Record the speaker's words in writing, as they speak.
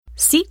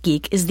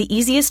SeatGeek is the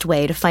easiest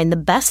way to find the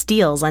best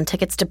deals on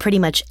tickets to pretty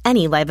much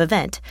any live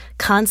event.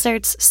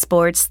 Concerts,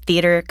 sports,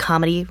 theater,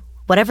 comedy,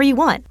 whatever you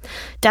want.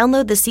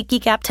 Download the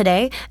SeatGeek app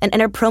today and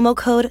enter promo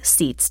code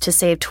SEATS to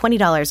save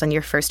 $20 on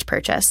your first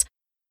purchase.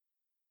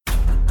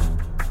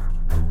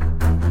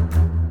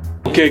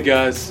 Okay,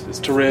 guys, it's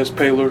Therese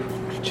Paylor,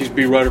 Chief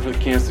Beat Writer for the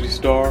Kansas City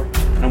Star.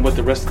 And I'm with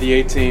the rest of the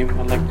A-Team.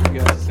 I'd like you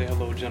guys to say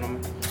hello,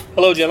 gentlemen.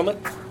 Hello, gentlemen.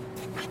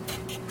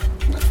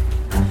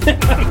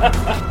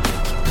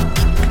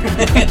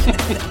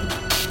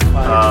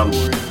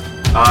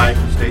 I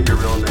state your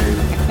real name.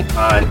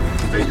 I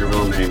state your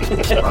real name.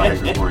 Hi,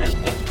 good morning.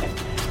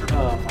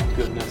 Oh my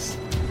goodness,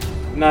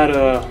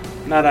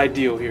 not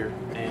ideal here.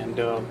 And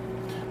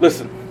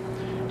listen,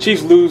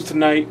 Chiefs lose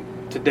today,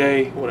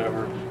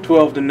 whatever,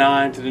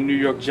 12-9 to the New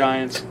York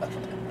Giants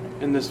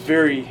in this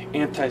very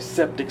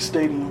antiseptic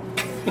stadium,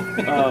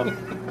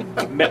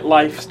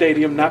 MetLife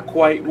Stadium. Not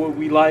quite what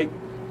we like.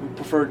 We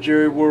prefer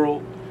Jerry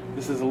World.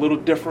 This is a little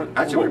different.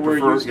 Actually, from we what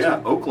prefer we're used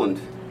to. Oakland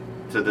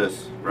to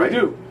this, right? We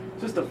do.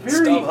 Just a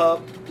very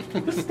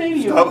StubHub. The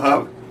stadium.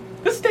 StubHub.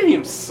 This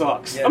stadium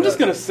sucks. Yeah, I'm just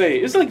gonna say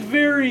it's like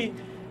very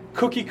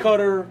cookie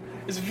cutter.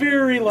 It's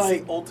very like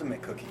It's the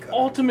ultimate cookie cutter.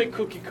 ultimate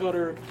cookie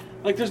cutter.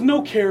 Like there's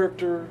no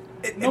character,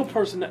 no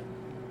person.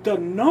 The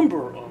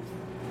number of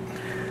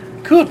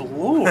good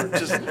lord,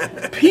 just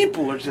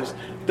people are just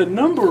the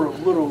number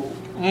of little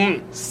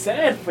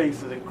sad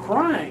faces and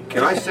crying.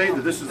 Can I say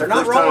that this is They're the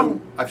not first wrong.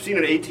 time I've seen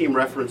an A-Team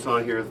reference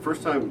on here, the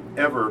first time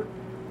ever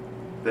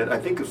that I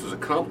think this was a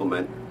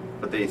compliment,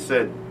 but they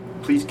said,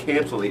 please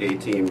cancel the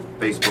A-Team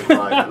Facebook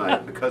Live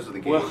tonight because of the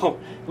game. Well,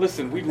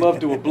 listen, we'd love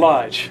to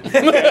oblige.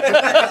 Hey,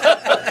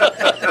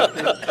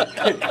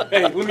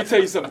 let me tell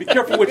you something. Be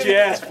careful what you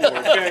ask for,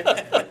 okay?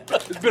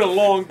 It's been a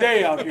long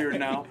day out here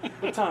now.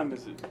 What time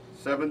is it?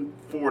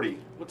 7:40.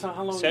 What time?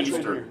 How long have you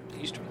Central. been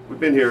here? Eastern. We've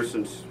been here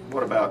since,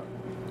 well,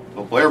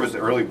 Blair was the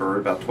early bird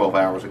about 12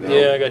 hours ago.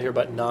 Yeah, I got here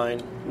about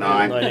 9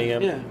 9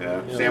 a.m. Yeah.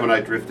 Yeah. Sam and I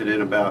drifted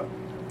in about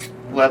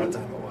 11. What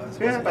time it was?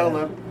 Yeah, about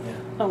 11. Yeah.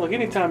 Oh, look,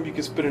 anytime you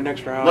can spend an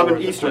extra hour 11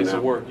 at the Eastern place now.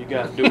 of work, you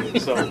got to do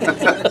it. So,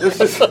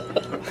 this is.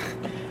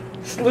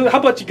 How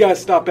about you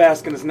guys stop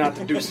asking us not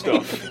to do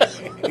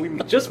stuff? We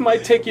just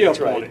might take you up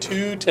That's on right. it.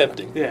 Too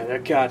tempting. Yeah,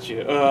 that got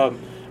you.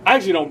 I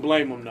actually don't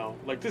blame them, though.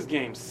 Like, this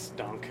game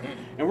stunk.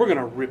 And we're going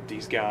to rip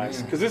these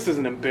guys because this is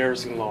an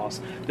embarrassing loss.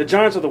 The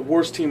Giants are the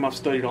worst team I've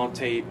studied on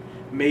tape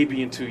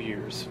maybe in 2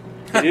 years.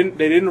 They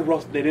didn't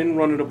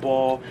run the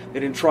ball. They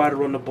didn't try to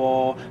run the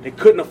ball. They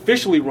couldn't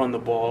officially run the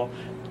ball.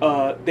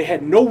 They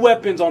had no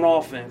weapons on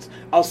offense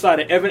outside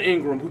of Evan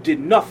Ingram, who did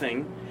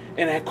nothing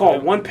and had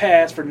caught one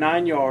pass for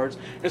 9 yards,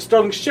 and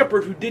Sterling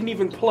Shepard, who didn't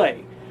even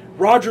play.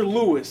 Roger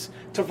Lewis,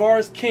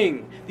 Tavares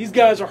King. These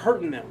guys are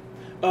hurting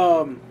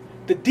them.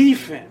 The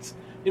defense.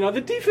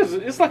 The defense,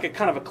 it's like a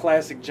kind of a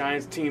classic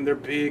Giants team. They're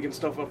big and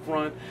stuff up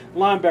front.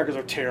 Linebackers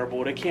are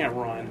terrible. They can't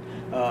run.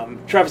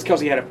 Travis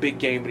Kelce had a big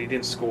game, but he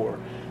didn't score.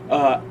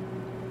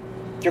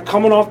 You're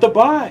coming off the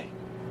bye.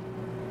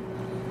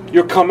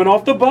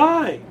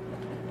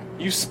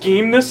 You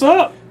schemed this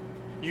up.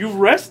 You've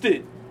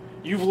rested.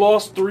 You've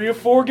lost 3 or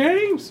 4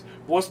 games.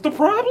 What's the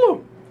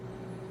problem?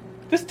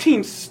 This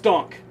team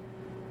stunk.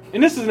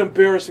 And this is an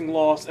embarrassing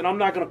loss, and I'm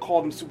not going to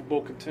call them Super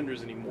Bowl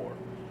contenders anymore.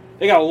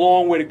 They got a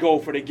long way to go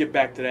before they get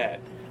back to that.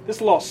 This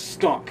loss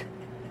stunk,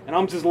 and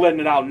I'm just letting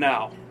it out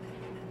now.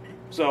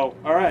 So,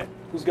 all right,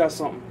 who's got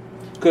something?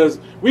 Because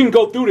we can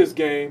go through this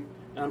game,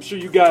 and I'm sure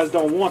you guys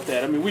don't want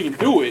that. I mean, we can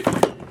do it,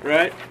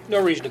 right?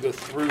 No reason to go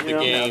through the game.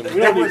 We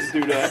don't need to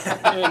do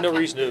that. No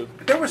reason to.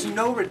 There was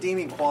no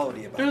redeeming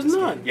quality about There's this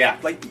none. game. Yeah.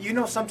 Like,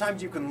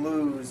 sometimes you can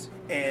lose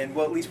and,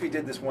 well, at least we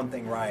did this one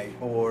thing right,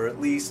 or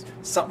at least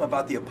something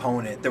about the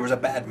opponent. There was a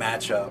bad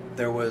matchup.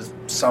 There was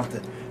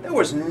something. There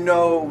was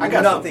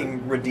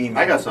nothing redeeming.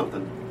 I got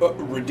something.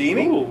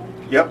 Redeeming? Ooh.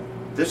 Yep.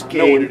 This I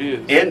know what game it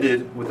is.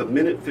 ended with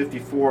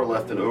 1:54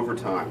 left in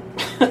overtime.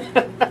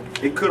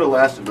 It could have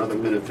lasted another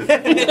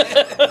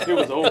 1:54. It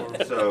was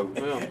over. So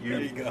Yeah. There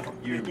you go.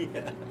 you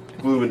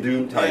gloom and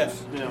doom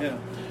types. Yeah.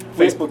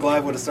 Facebook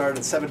Live would have started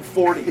at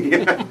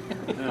 7:40.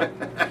 Yeah.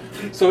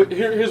 So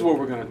here's what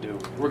we're gonna do.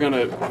 We're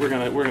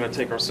gonna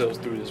take ourselves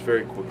through this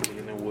very quickly,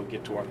 and then we'll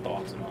get to our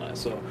thoughts and all that.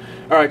 So,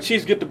 all right,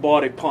 Chiefs get the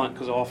ball, they punt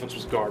because the offense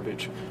was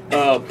garbage.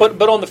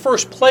 But on the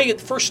first play, the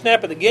first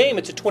snap of the game,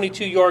 it's a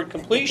 22-yard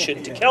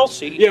completion to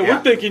Kelce. Yeah, Yeah.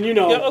 we're thinking,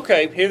 Yeah,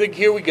 okay,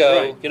 here we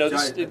go.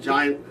 Right.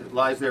 Giant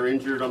lies there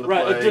injured on the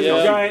right? play. Just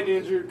Yeah. a giant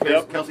injured.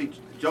 Yep. Kelsey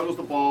juggles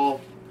the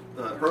ball,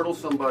 hurdles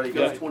somebody,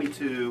 goes Yeah.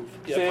 22,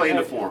 Yeah. just playing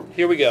to form.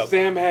 Here we go.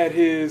 Sam had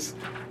his,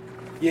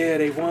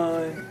 they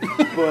won,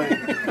 but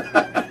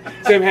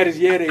Sam had his,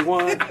 they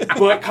won,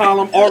 but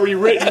column already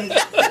written.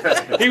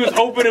 He was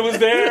hoping it was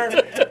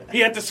there. He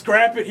had to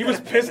scrap it. He was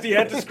pissed he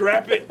had to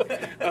scrap it.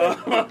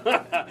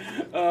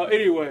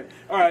 Anyway,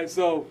 all right,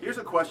 so. Here's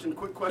a question,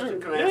 quick question.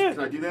 Can I Yeah, ask?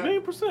 Can I do that?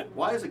 1,000,000%.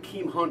 Why is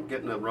Akeem Hunt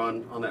getting a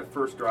run on that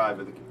first drive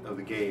of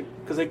the game?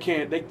 Because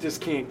they just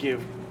can't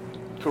give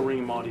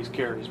Kareem all these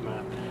carries,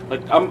 man.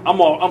 Like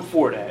I'm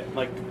for that.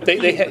 Like you're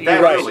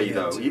that right. early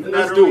though. Even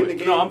let's that do early in the it.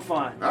 game. No, I'm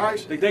fine. All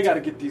right. Like, they got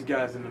to get these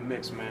guys in the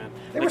mix, man.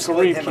 They like were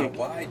splitting him Kareem out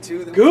wide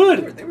too.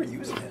 Good. They were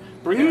using him.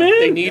 Bring him in.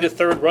 They need a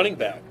third running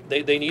back.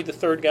 They need the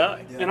third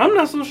guy. Yeah. And I'm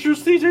not so sure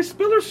C.J.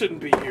 Spiller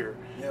shouldn't be here.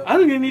 Yeah. I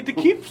think they need to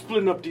keep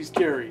splitting up these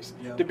carries.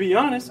 Yeah. To be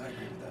honest. I agree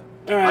with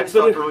that. All I right. just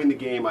So thought early in the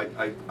game,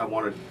 I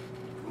wanted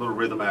a little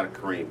rhythm out of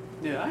Kareem.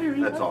 yeah, I hear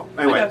you. That's all.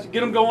 I Anyway. got you.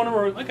 Get them going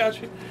early. I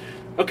got you.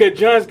 Okay,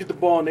 Giants get the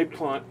ball and they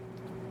punt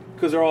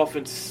because their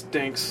offense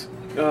stinks.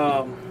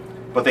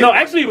 But they, No,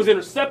 actually, it was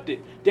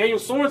intercepted. Daniel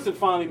Sorensen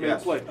finally made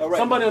Yes. a play. Oh, right.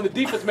 Somebody on the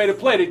defense made a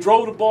play. They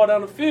drove the ball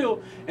down the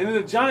field, and then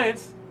the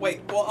Giants.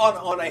 Wait, well,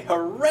 on a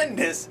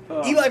horrendous,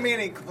 Eli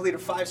Manning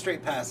completed 5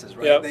 straight passes,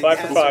 right? Yeah, They 5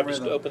 had for some 5 just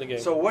rhythm. to open the game.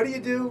 So what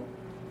do?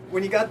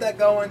 When you got that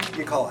going,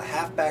 you call a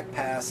halfback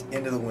pass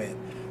into the wind.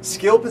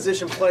 Skill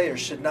position players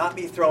should not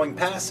be throwing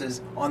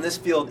passes on this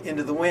field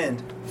into the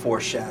wind.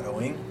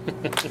 Foreshadowing.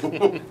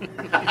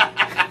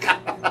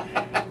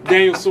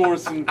 Daniel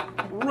Sorensen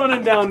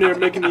running down there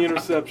making the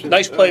interception.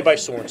 Nice play by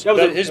Sorensen. That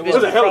was a- His- it was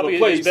a hell of a probably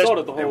play. his He best- saw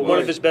it the whole one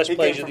way. of his best He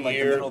plays came of from, the like,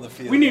 year. middle of the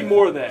field. We need Yeah,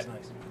 more of it that. was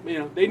nice. You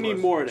know, they need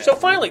more of that. So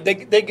finally, they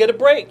get a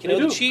break. You They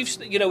know, the do. Chiefs.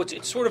 You know,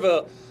 it's sort of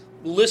a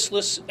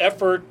listless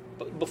effort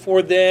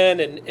before then,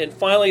 and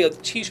finally the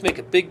Chiefs make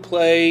a big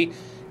play,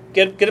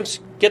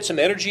 get some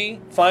energy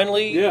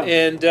finally. Yeah.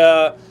 And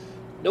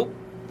nope.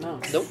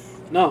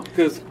 No,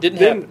 because Didn't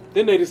happen.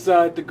 then they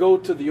decide to go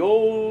to the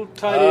old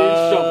tight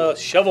end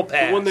Shovel the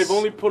pass. one they've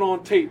only put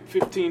on tape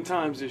 15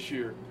 times this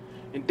year.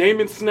 And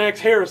Damon Snacks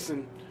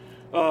Harrison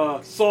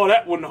saw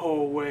that one the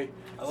whole way.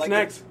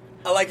 Snacks.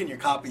 I like in your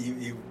copy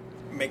you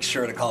make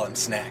sure to call him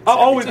Snacks. I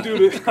every always time. do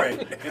this. It's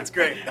great. It's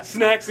great.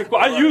 Snacks.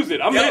 I use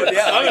it. I'm in.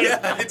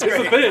 It's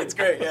great. a thing. It's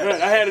great. Yeah.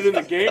 Right, I had it in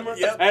the gamer.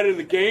 Yep. I had it in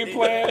the game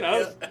plan. I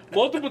was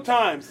multiple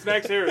times.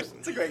 Snacks Harrison.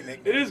 It's a great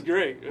nickname. It is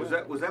great. was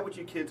that what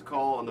you kids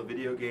call on the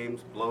video games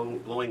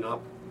blowing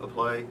up a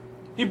play?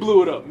 He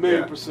blew it up,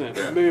 Yeah. 1,000,000%.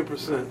 Yeah.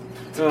 1,000,000%.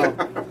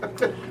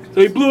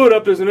 So he blew it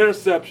up. There's an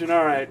interception.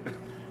 All right.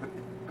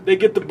 They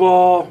get the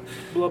ball.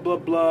 Blah, blah,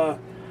 blah.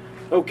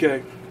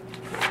 Okay.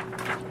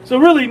 So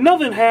really,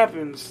 nothing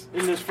happens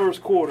in this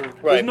first quarter.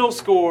 There's Right. no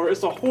score.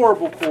 It's a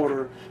horrible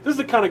quarter. This is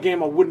the kind of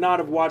game I would not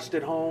have watched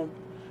at home.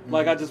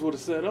 Like, I just would have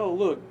said, oh,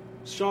 look,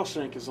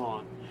 Shawshank is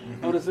on.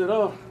 I would have said,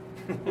 oh,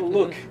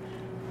 look,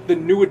 the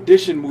New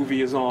Edition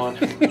movie is on.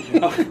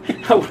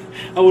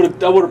 I would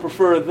have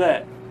preferred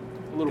that.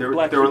 A little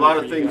black There were a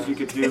lot humor of for things you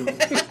guys. could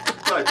do.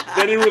 But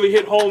That didn't really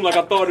hit home like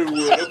I thought it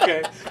would.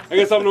 Okay. I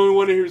guess I'm the only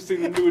one here who's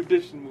seen the New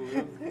Edition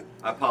movie.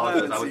 I apologize.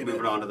 haven't I was seen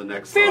moving it. on to the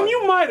next. Sam, thought.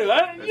 you might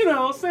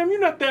have. Sam, you're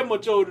not that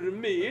much older than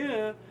me.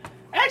 Yeah.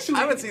 Actually,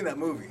 I haven't seen that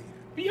movie.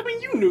 I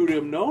mean, you knew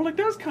them, no? Like,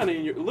 that was kind of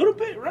in your... A little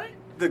bit, right?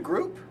 The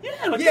group? Yeah,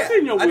 like, Yeah. that's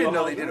in your I didn't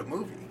know wheelhouse, they did a right?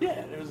 movie.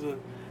 Yeah, there's a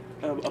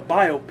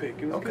biopic.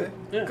 It was Okay. good.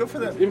 Yeah. Good for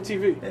them.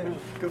 MTV. Yeah,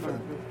 good for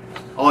them.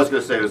 All I was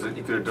going to say was that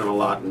you could have done a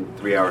lot in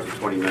 3 hours and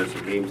 20 minutes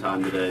of game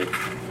time today.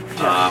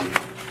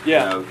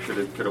 Yeah.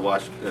 Could have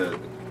watched a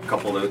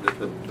couple of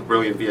the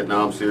brilliant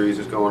Vietnam series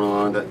is going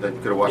on. That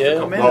could have watched Yeah. a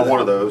couple. I'm into Well, that. one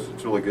of those.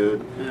 It's really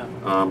good.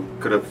 Yeah.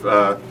 Could have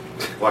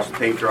watched the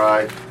paint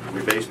dry in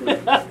your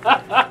basement.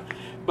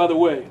 By the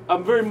way,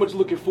 I'm very much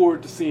looking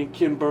forward to seeing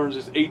Ken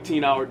Burns'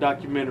 18-hour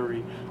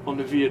documentary on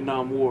the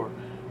Vietnam War.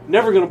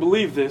 Never going to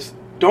believe this.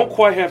 Don't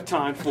quite have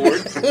time for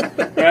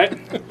it.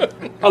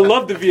 Right? I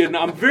love the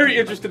Vietnam. I'm very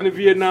interested in the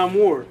Vietnam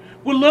War.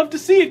 Would love to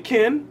see it,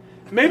 Ken.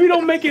 Maybe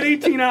don't make it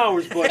 18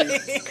 hours, buddy.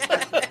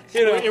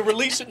 You know, And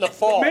release it in the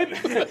fall.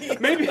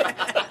 maybe.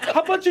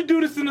 How about you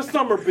do this in the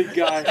summer, big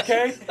guy?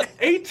 Okay,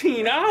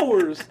 18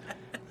 hours.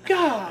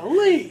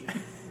 Golly,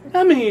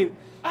 I mean,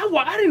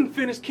 I didn't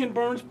finish Ken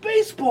Burns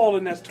baseball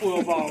in that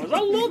 12 hours. I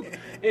love.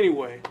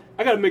 Anyway,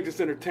 I got to make this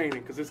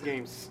entertaining because this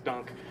game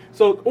stunk.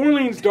 So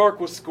Orleans Dark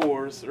with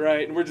scores,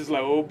 right? And we're just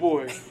like, oh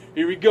boy,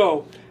 here we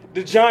go.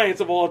 The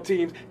Giants of all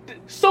teams,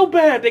 so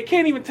bad they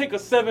can't even take a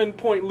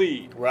 7-point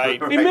lead. Right.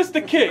 They missed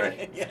the kick.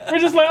 Right. We're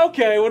just like,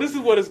 okay, well, this is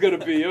what it's going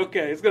to be.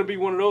 Okay, it's going to be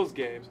one of those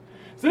games.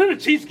 So then the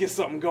Chiefs get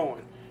something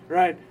going,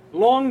 right?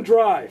 Long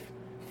drive,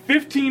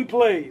 15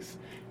 plays,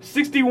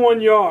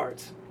 61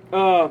 yards.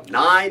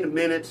 9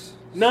 minutes.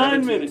 9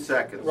 17 minutes.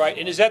 seconds. Right,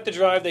 and is that the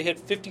drive they had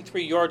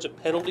 53 yards of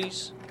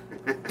penalties?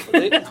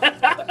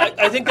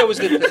 I think that was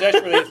the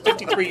possession where they had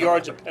 53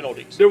 yards of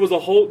penalties. There was a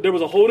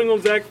holding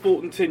on Zach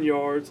Fulton, 10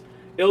 yards.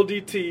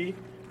 LDT,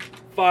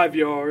 5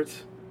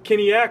 yards.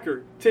 Kenny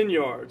Acker, 10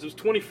 yards. It was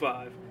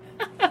 25.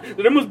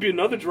 There must be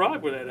another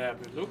drive where that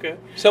happened. Okay.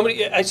 Somebody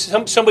They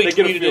tweeted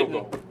get a it. field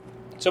goal.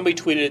 Somebody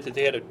tweeted it that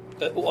they had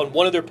on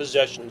one of their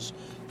possessions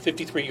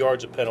 53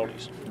 yards of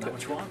penalties. Not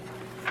what you want.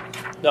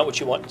 Not what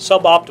you want.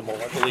 Suboptimal,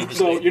 I believe. is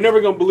So the- you're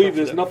never going to believe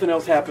this. Nothing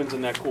else happens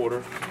in that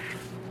quarter.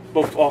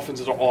 Both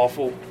offenses are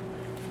awful.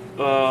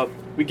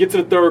 We get to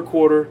the third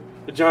quarter.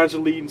 The Giants are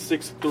leading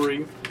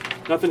 6-3.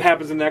 Nothing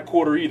happens in that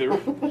quarter either.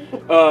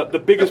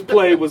 The biggest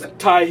play was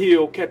Ty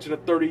Hill catching a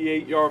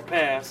 38-yard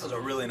pass. That was a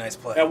really nice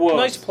play. That was.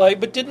 Nice play,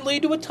 but didn't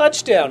lead to a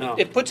touchdown. No.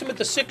 It puts him at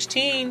the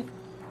 16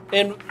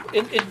 And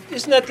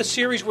isn't that the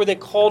series where they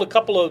called a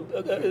couple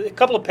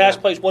of pass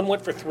plays? One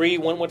went for 3,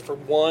 one went for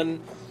 1.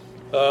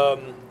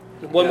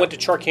 One went to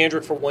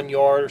Charkandrick for 1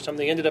 yard or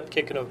something. They ended up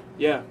kicking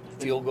a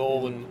field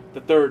goal and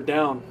the third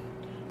down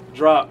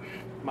drop.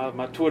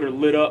 My Twitter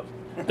lit up.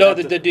 No,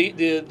 the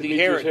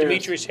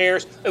Demetrius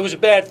Harris. It was a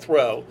bad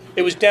throw.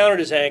 It was down at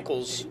his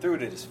ankles. He threw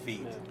it at his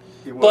feet.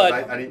 It was.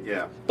 But I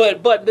didn't.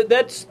 But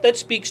that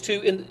speaks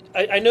to. And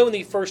I know in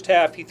the first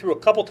half he threw a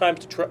couple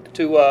times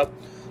to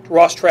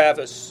Ross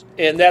Travis,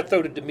 and that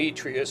throw to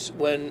Demetrius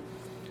when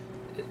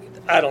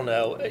I don't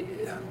know.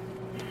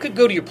 Could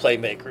go to your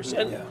playmakers.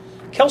 And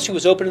Kelsey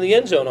was open in the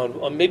end zone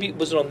on maybe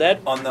was it on that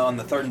on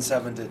the 3rd and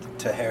 7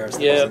 to Harris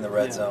that was in the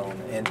red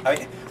zone,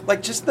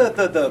 and just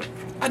the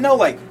I know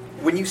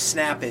when you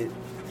snap it,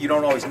 you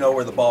don't always know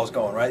where the ball's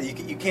going, right?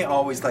 You can't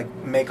always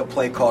make a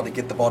play call to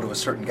get the ball to a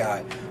certain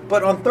guy.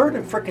 But on 3rd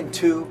and frickin'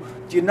 2,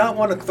 do you not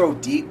want to throw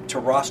deep to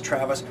Ross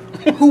Travis,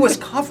 who was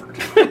covered?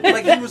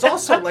 He was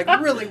also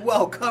really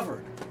well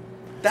covered.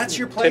 That's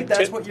your play.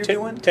 That's what you're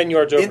doing. 10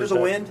 yards over into the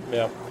wind.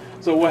 Yeah.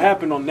 So what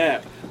happened on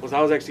that was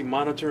I was actually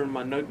monitoring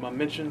my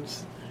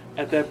mentions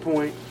at that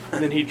point,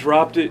 and then he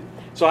dropped it.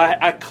 So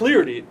I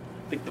cleared it,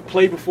 the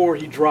play before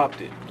he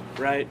dropped it,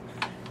 right?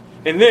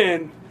 And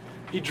then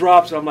he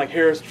drops it. I'm like,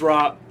 Harris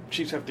drop,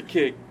 Chiefs have to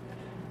kick.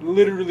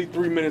 Literally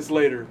 3 minutes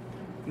later,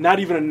 not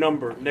even a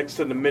number next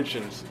to the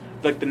mentions,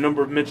 the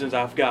number of mentions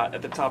I've got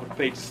at the top of the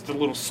page, just a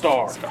little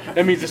star.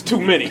 That means it's too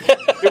many.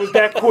 It was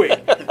that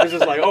quick. It's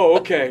just oh,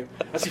 okay.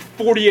 I see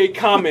 48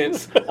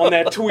 comments on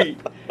that tweet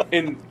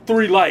and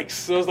 3 likes.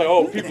 So it's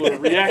oh, people are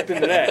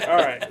reacting to that. All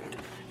right.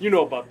 You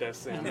know about that,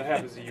 Sam. That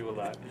happens to you a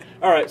lot.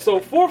 All right, so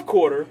fourth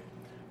quarter,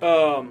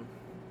 all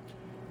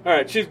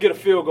right, Chiefs get a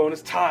field goal, and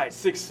it's tied,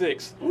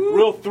 6-6.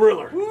 Real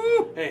thriller.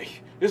 Hey,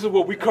 this is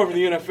what we cover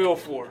the NFL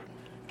for,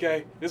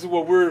 okay? This is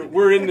what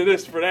we're into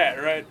this for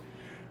that, right?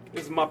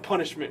 This is my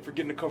punishment for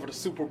getting to cover the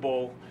Super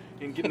Bowl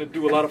and getting to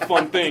do a lot of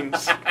fun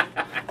things.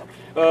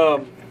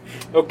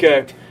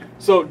 Okay,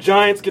 so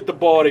Giants get the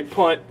ball, they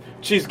punt.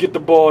 Chiefs get the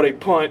ball, they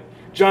punt.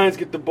 Giants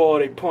get the ball,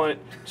 they punt.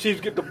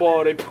 Chiefs get the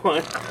ball, they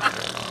punt.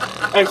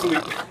 Actually,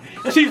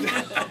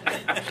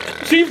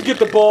 Chiefs get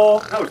the ball.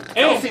 That was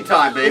Kelsey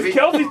time, baby. It's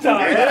Kelsey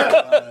time.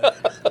 Yeah.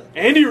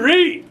 Andy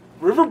Reid,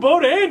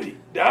 Riverboat Andy,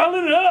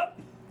 dialing it up.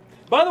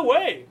 By the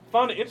way,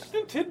 found an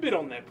interesting tidbit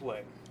on that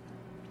play.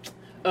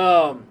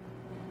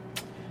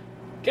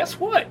 Guess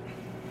what?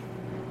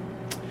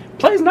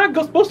 Play's not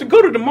supposed to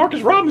go to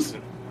Demarcus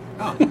Robinson.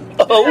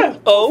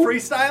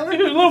 Freestyling?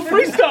 A little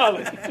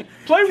freestyling.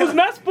 Play was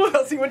not supposed.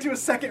 Kelsey went to a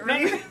second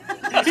read.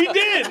 He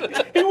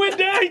did. He went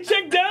down. He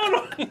checked down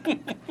on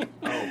him.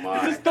 Oh my!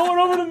 Just throw it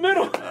over the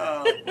middle.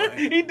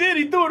 He did.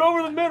 He threw it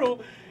over the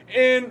middle,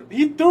 and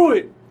he threw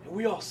it. And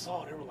we all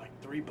saw there were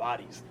 3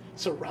 bodies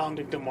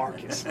surrounding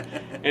Demarcus,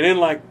 and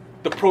then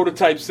the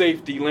prototype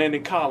safety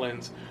Landon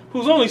Collins,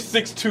 who's only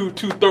 6'2",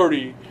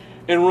 230,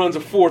 and runs a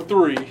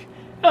 4.3.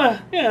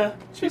 Yeah.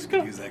 Just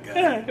could use that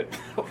guy.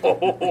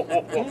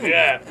 Yeah.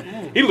 Yeah.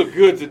 He looked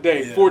good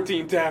today. Yeah.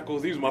 14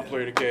 tackles. He was my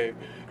player of the game.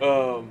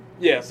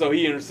 So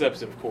he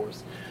intercepts it, of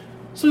course.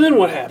 So then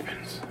what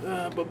happens?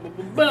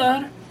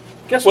 But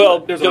guess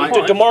what? There's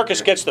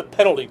DeMarcus gets the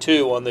penalty,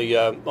 too, on the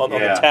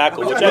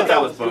tackle. Which I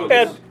thought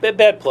was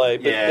bad play.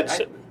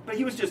 But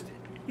he was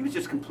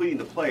just completing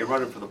the play,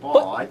 running for the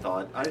ball. I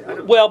thought.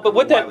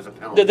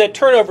 That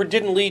turnover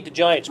didn't lead to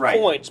Giants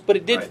points, but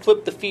it did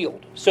flip the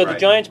field. So the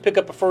Giants pick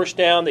up a first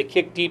down. They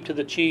kick deep to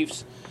the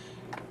Chiefs.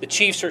 The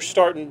Chiefs are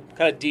starting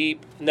kind of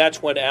deep, and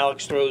that's when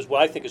Alex throws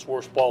what I think is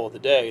worst ball of the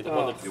day. The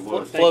one that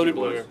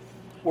floated.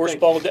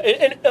 Worst ball of the day.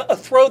 And a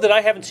throw that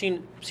I haven't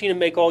seen him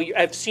make all year.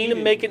 I've seen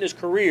him make it in his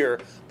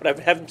career, but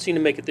I haven't seen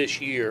him make it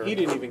this year. He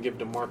didn't even give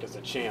DeMarcus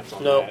a chance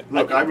on that.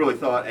 Look, I really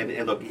thought,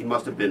 and look, he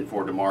must have been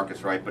for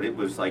DeMarcus, right? But it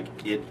was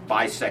it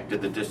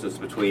bisected the distance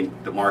between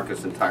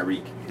DeMarcus and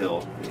Tyreek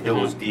Hill.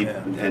 Hill was deep,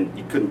 and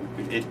you couldn't.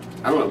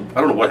 I don't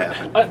know what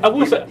happened. I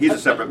will say he's a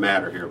separate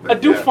matter here. But I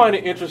do find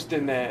it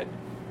interesting that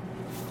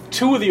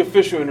 2 of the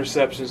official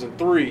interceptions and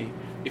 3,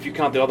 if you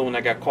count the other one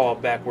that got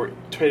called back, were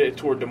headed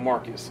toward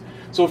DeMarcus.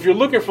 So if you're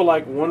looking for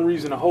one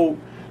reason to hope,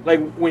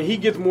 when he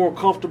gets more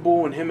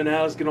comfortable and him and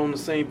Alex get on the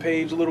same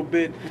page a little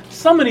bit,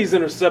 some of these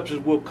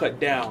interceptions will cut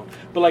down.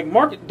 But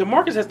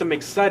DeMarcus has to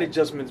make side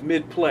adjustments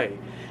mid-play,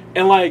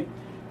 and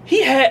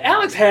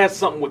Alex had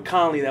something with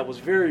Conley that was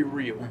very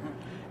real.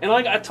 Mm-hmm. And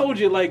I told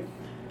you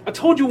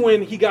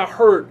when he got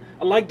hurt,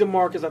 I like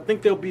DeMarcus. I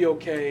think they'll be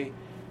okay.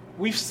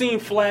 We've seen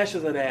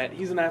flashes of that.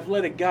 He's an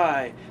athletic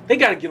guy. They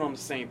got to get on the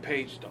same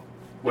page though.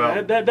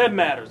 Well, that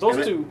matters.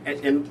 Those two.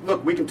 And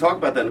look, we can talk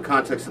about that in the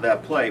context of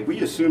that play.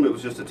 We assume it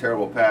was just a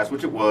terrible pass,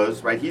 which it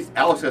was, right?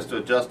 Alex has to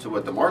adjust to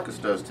what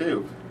DeMarcus does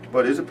too.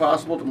 But is it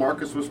possible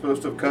DeMarcus was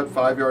supposed to have cut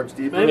 5 yards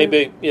deeper?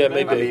 Maybe. Yeah,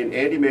 maybe. I mean,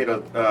 Andy made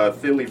a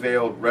thinly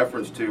veiled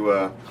reference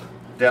to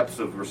depths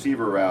of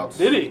receiver routes.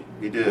 Did he?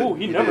 He did. Ooh,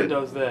 he never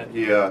does that.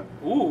 Yeah.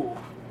 Ooh,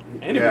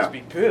 Andy must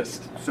be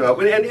pissed. So,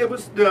 and it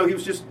was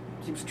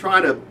he was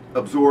trying to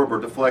absorb or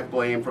deflect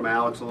blame from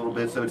Alex a little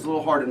bit. So it's a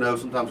little hard to know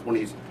sometimes when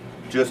he's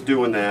just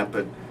doing that,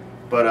 but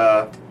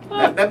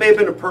That may have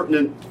been a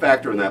pertinent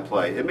factor in that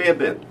play. It may have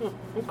been.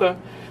 Okay.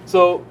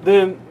 So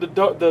then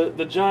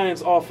the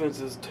Giants' offense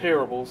is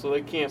terrible, so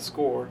they can't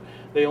score.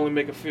 They only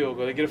make a field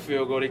goal. They get a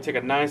field goal. They take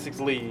a 9-6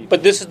 lead.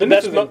 But this is the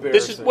best.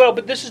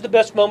 This is the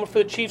best moment for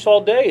the Chiefs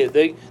all day.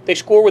 They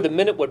score with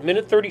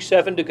minute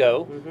 37 to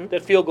go. Mm-hmm.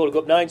 That field goal to go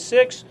up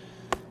 9-6.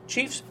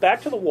 Chiefs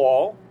back to the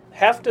wall,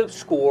 have to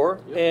score,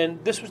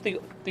 and this was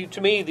to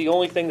me the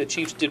only thing the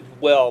Chiefs did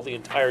well the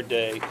entire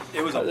day.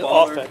 It was a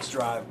baller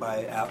drive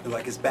by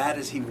like as bad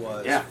as he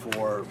was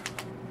for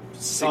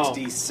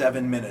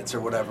 67 minutes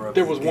or whatever.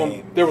 There was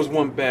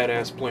one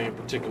badass play in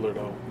particular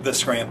though. The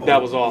scramble.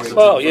 That was awesome.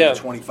 Oh yeah,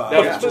 25.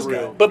 That was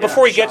real. But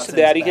before he gets to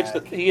that, he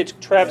hits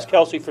Travis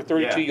Kelce for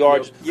 32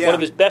 yards. Yeah. One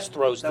of his best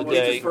throws of the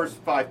day. His first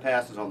 5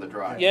 passes on the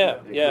drive. Yeah.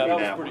 That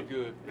was pretty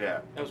good. Yeah,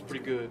 that was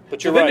pretty good.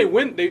 But you're right. Then they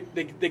win.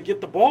 They get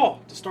the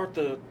ball to start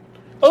the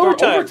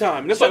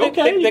overtime. And it's so like,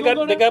 okay,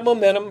 they got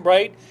momentum,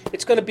 right?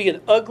 It's going to be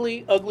an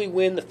ugly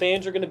win. The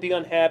fans are going to be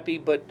unhappy,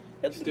 but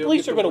the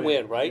Chiefs are going to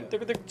win, right? Yeah.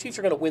 The Chiefs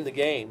are going to win the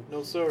game.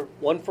 No, sir.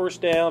 1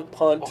 first down,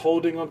 punt. A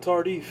holding on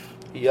Tardif.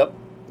 Yep.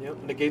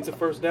 Negates a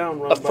first down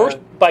run.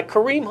 By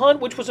Kareem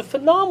Hunt, which was a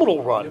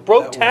phenomenal run. Yep,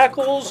 broke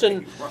tackles,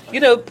 and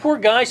poor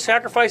guy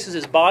sacrifices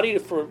his body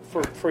for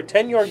a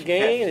 10-yard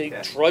gain, and he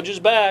trudges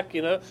back.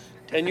 10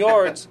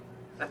 yards.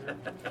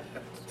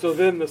 So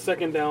then the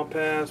second down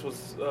pass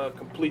was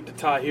complete to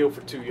Ty Hill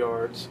for 2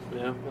 yards.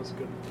 Yeah, that's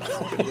good.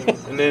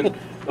 And then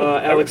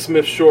Alex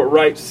Smith short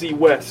right, C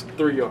West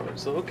 3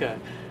 yards. So okay,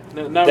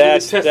 not really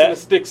testing the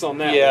sticks on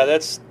that. Yeah, one.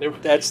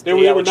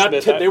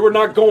 They were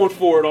not going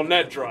for it on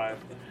that drive.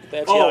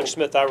 That's the Alex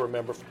Smith I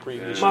remember from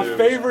previous years.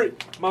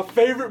 My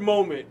favorite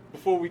moment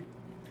before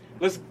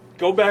let's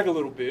go back a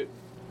little bit.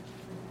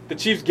 The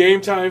Chiefs' game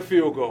time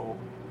field goal.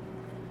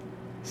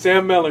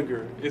 Sam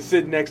Mellinger is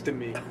sitting next to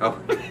me. Oh.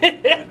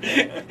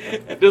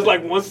 There's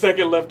like 1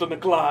 second left on the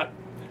clock,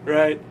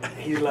 right?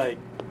 He's like,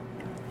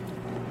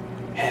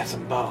 have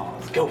some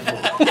balls, go for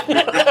it.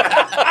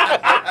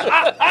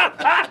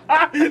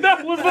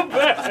 That was the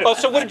best. Oh,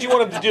 so what did you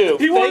want him to do?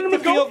 He wanted him to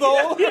field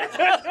goal?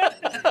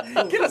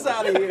 Get us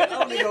out of here. I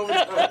don't need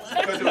overtime.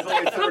 Because it was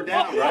only third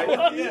down, right?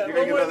 Yeah,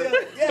 You're gonna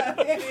get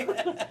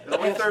it's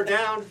only third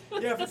down.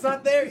 Yeah, if it's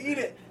not there, eat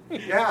it.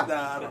 Yeah.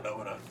 Nah, I don't know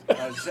what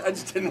I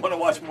just didn't want to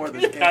watch more of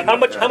this game. How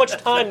much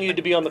time needed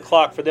to be on the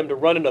clock for them to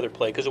run another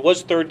play? Because it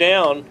was third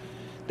down.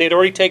 They'd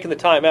already taken the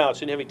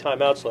timeouts. You didn't have any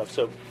timeouts left.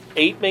 So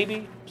 8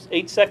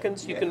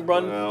 seconds you can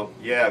run. Well,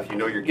 yeah, if you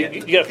know you're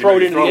getting. You got to throw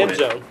it into the end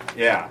zone.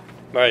 Yeah.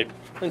 Right.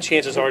 And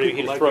chances are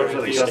he'd throw it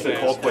into the end zone.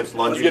 Colquitt's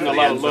lunging getting a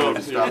lot of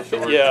love love.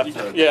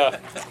 Yeah.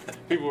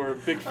 People were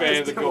big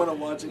fans. I want to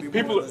watch it.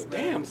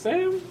 Damn,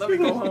 Sam. Let me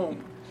go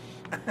home.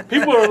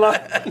 People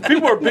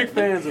are big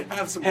fans of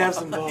have some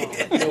balls.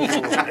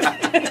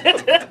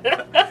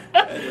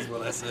 That is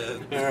what I said.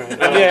 All right.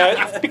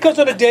 Yeah, because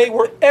on a day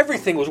where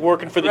everything was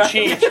working for the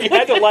Chiefs, you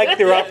had to like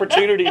their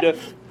opportunity to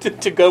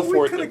go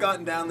for We it. could have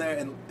gotten down there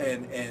and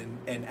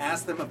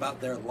asked them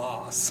about their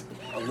loss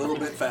a little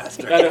bit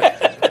faster.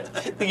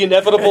 The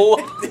inevitable.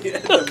 At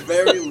the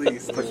very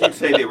least. But you'd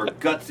say they were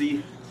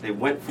gutsy. They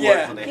went for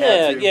it when they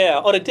had to. Yeah.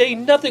 On a day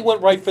nothing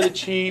went right for the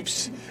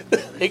Chiefs.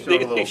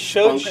 They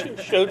showed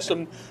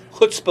some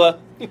chutzpah.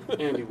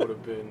 Andy would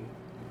have been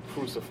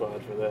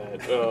crucified for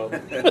that.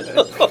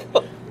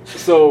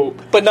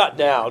 But not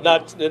now.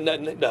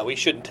 No, we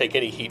shouldn't take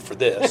any heat for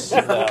this.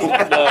 No.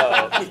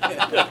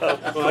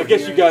 Well, I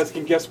guess you guys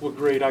can guess what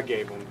grade I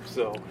gave him.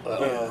 So,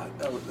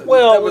 that was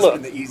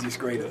been the easiest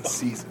grade of the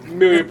season.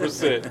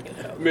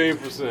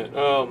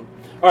 1,000,000%.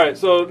 All right,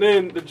 so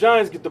then the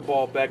Giants get the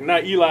ball back. Now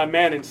Eli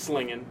Manning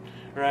slinging,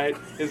 right?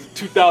 It's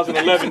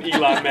 2011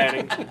 Eli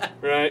Manning,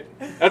 right?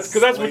 That's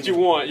what you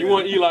want. You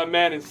want Eli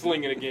Manning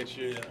slinging against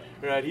you,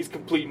 right? He's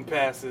completing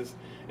passes,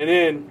 and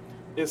then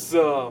it's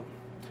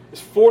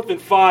 4th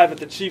and 5 at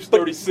the Chiefs'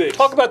 36.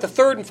 Talk about the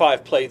 3rd and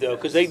 5 play though,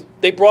 because they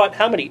brought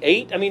how many?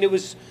 8? I mean, it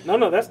was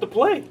no, that's the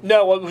play.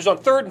 No, it was on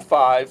 3rd and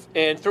 5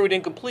 and threw it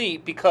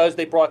incomplete because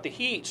they brought the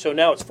heat. So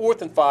now it's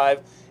 4th and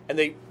 5, and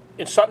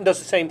Sutton does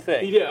the same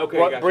thing.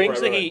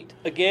 Brings the heat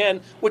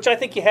again, which I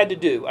think you had to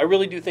do. I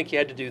really do think you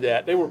had to do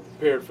that. They were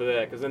prepared for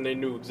that because then they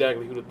knew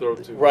exactly who to throw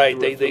to. Right.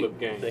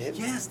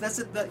 Yes, that's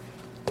it.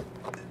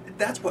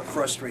 That's what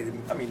frustrated me.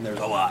 I mean, there's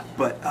a lot,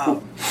 but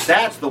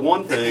that's the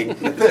one thing.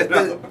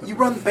 You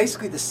run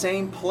basically the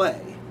same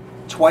play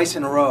twice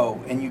in a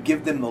row, and you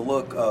give them the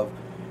look of,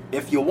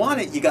 if you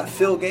want it, you got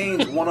Phil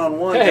Gaines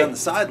one-on-one down the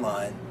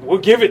sideline. We'll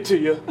give it to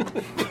you.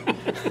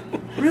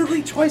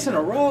 Really? Twice in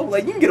a row?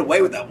 Like, you can get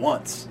away with that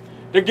once.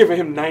 They're giving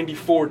him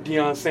 94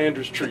 Deion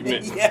Sanders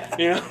treatment. Yeah.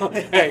 You know?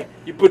 Hey,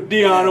 you put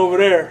Deion over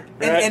there.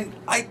 Right? And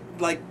I,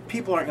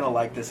 people aren't going to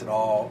like this at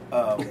all,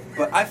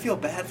 but I feel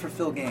bad for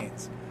Phil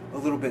Gaines a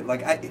little bit.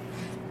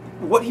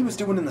 What he was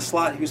doing in the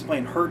slot, he was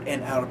playing hurt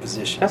and out of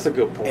position. That's a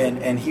good point.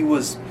 And he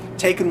was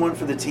taking one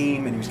for the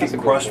team, and he was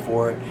getting crushed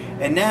for it.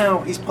 And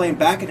now he's playing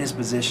back in his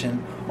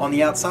position on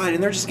the outside,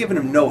 and they're just giving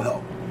him no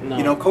help.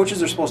 No.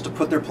 Coaches are supposed to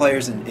put their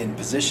players in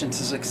position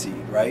to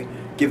succeed, right?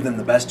 give them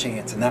the best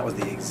chance, and that was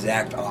the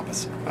exact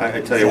opposite.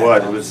 I tell you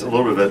what, it was a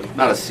little bit of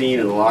not a scene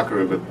in the locker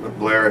room, but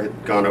Blair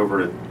had gone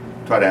over to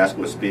try to ask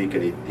him to speak,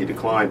 and he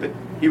declined, but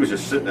he was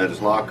just sitting at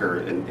his locker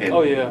and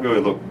really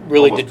looked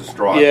almost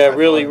distraught. Yeah,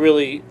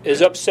 really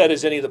as upset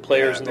as any of the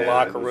players in the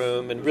locker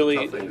room, and really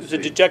it was a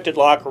dejected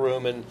locker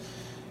room. And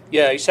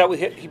he sat with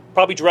he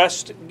probably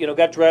dressed,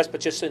 got dressed, but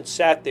just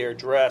sat there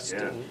dressed.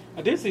 Yeah. And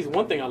I did see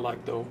one thing I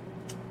liked though,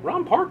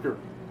 Ron Parker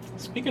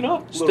speaking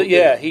up.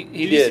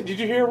 He did. Did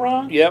you hear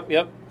Ron? Yep.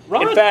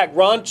 Ron? In fact,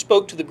 Ron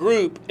spoke to the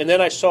group, and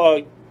then I saw.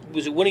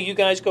 Was it one of you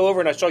guys go over,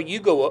 and I saw you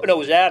go over? No, it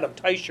was Adam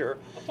Teicher,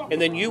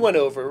 and then you went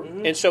over,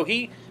 and so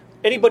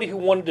anybody who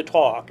wanted to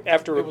talk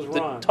after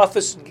the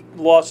toughest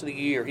loss of the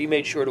year, he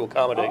made sure to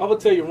accommodate. I would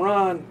tell you,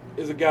 Ron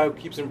is a guy who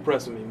keeps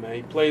impressing me, man.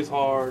 He plays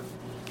hard,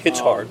 hits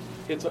hard.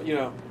 He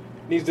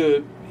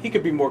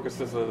could be more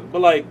consistent, but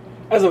like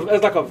as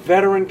like a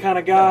veteran kind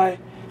of guy,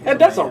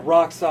 that's a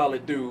rock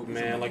solid dude,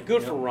 man. Like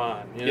good for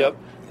Ron. Yep.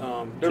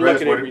 They're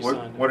looking at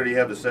re-sign. What did he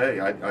have to say?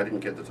 I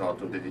didn't get to talk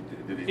to him.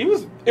 Did he?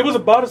 It was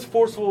about as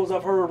forceful as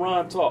I've heard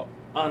Ron talk.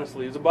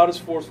 Honestly, it was about as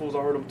forceful as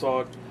I heard him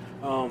talk.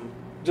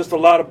 Just a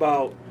lot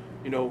about,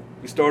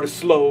 we started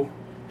slow,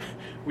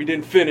 we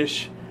didn't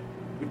finish,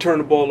 we turned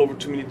the ball over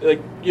too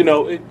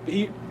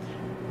many.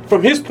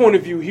 From his point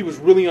of view, he was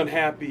really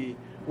unhappy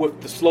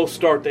with the slow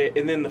start there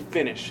and then the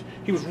finish.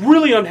 He was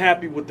really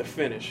unhappy with the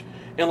finish,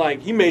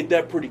 and he made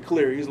that pretty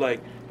clear. He's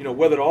like,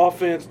 whether the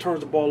offense turns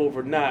the ball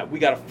over or not, we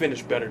got to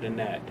finish better than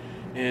that.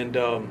 And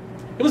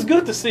it was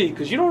good to see,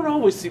 because you don't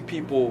always see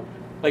people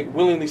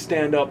willingly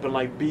stand up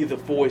and be the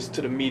voice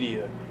to the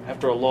media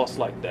after a loss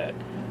like that.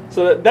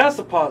 So that's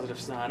a positive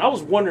sign. I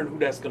was wondering who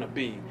that's going to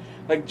be.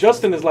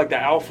 Justin is the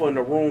alpha in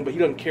the room, but he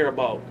doesn't care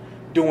about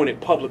doing it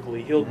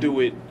publicly. He'll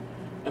do it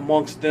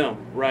amongst them,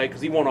 right?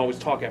 Because he won't always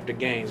talk after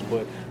games.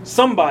 But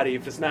somebody,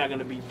 if it's not going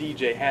to be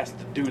DJ, has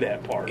to do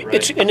that part,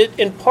 right?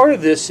 And part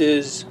of this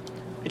is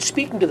it's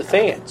speaking to the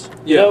fans.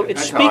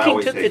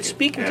 It's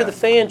speaking to the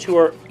fans who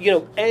are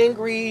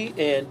angry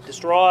and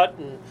distraught,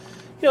 and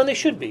and they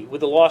should be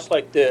with a loss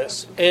like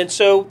this. And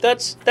so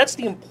that's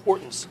the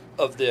importance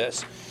of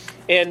this.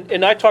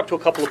 And I talked to a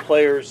couple of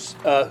players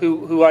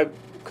who I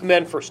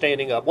commend for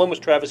standing up. One was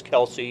Travis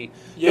Kelce,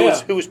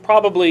 who was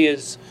probably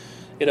as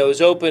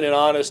open and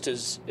honest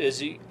as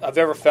I've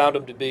ever found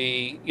him to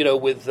be.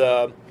 With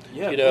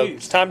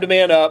it's time to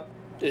man up.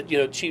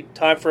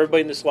 Time for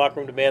everybody in this locker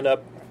room to man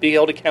up, be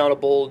held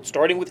accountable.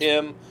 Starting with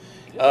him,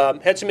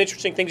 had some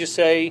interesting things to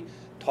say.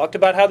 Talked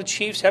about how the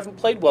Chiefs haven't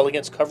played well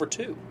against cover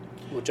 2,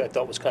 which I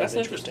thought was kind of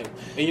interesting.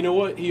 And you know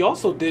what? He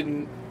also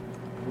didn't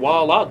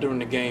wild out during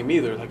the game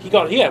either.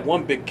 He had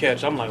one big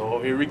catch. I'm like, oh,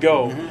 here we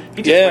go. Mm-hmm.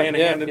 He just ran and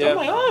handed it. I'm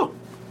like, oh,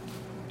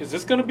 is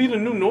this going to be the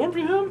new norm for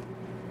him?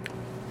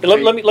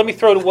 Let me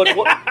throw to what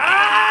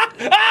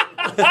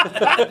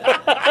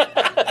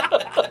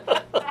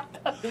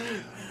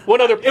one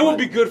other. It would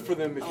be good for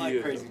them if he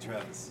is. Crazy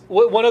Travis.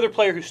 One other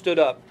player who stood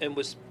up and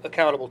was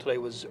accountable today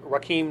was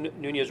Raheem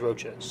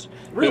Nunez-Roches.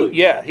 Really?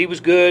 He was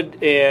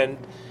good, and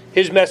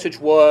his message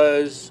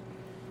was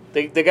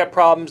they got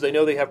problems. They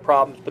know they have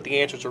problems, but the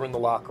answers are in the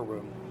locker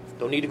room.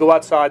 Don't need to go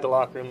outside the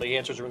locker room. The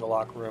answers are in the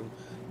locker room.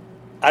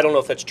 I don't know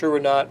if that's true or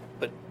not,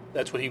 but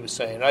that's what he was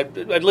saying.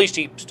 At least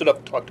he stood up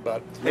and talked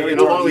about it. Hey,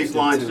 along these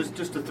lines,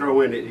 just to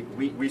throw in,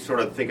 we sort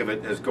of think of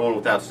it as going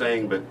without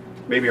saying, but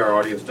maybe our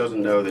audience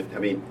doesn't know that,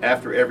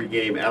 after every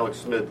game, Alex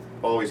Smith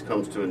always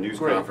comes to a news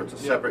conference, a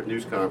separate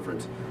news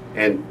conference,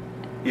 and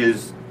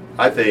is,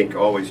 I think,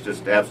 always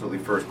just absolutely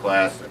first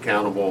class,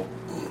 accountable,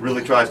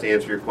 really tries to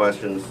answer your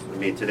questions.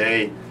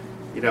 Today,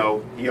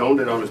 he owned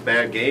it on his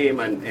bad game,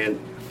 and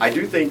I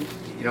do think,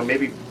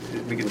 maybe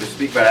we can just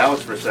speak about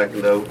Alex for a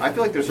second, though. I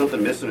feel like there's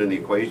something missing in the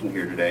equation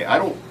here today. I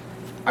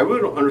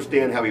really don't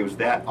understand how he was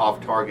that off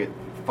target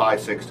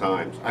 5-6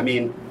 times.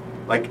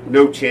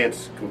 No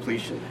chance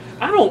completion.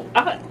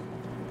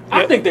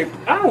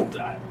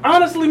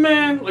 Honestly,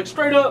 man,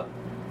 straight up,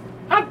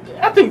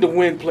 I think the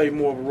wind played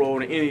more of a role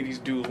than any of these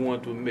dudes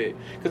wanted to admit.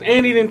 Because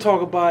Andy didn't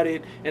talk about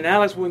it, and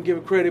Alex wouldn't give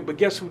it credit, but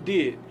guess who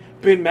did?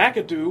 Ben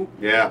McAdoo.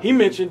 Yeah. He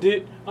mentioned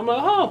it. I'm like,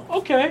 oh,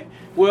 okay.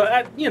 Well,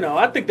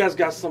 I think that's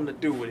got something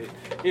to do with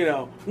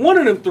it. One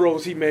of them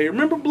throws he made.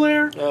 Remember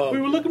Blair? We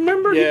were looking.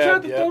 Remember he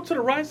tried to throw to the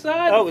right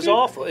side. Oh, it was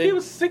awful. He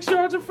was 6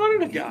 yards in front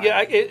of the guy.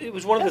 Yeah, it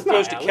was one of the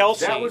throws to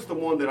Kelce. That was the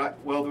one that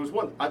there was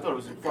one. I thought it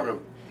was in front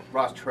of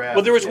Ross Travis.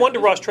 Well, there was one to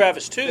Ross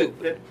Travis too.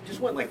 That just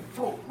went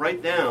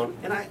right down,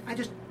 and I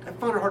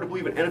found it hard to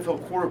believe an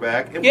NFL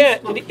quarterback. And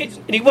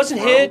he wasn't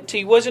hit.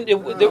 He wasn't. There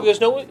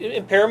was no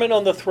impairment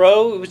on the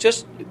throw. It was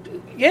just.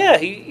 Yeah,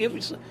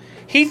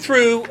 he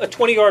threw a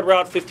 20-yard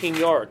route 15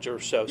 yards or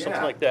so,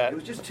 something like that. It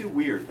was just too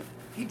weird.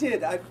 He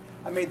did. I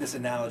made this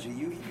analogy.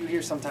 You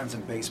hear sometimes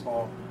in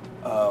baseball,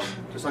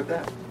 just like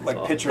that.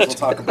 Pitchers will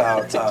talk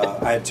about,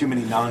 I had too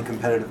many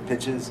non-competitive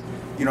pitches.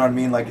 You know what I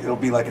mean? It'll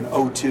be like an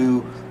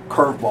 0-2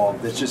 curveball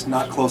that's just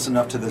not close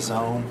enough to the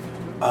zone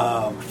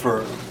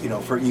for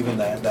even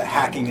the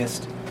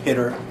hackingest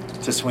hitter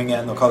to swing at,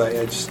 and they'll call that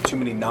just too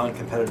many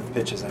non-competitive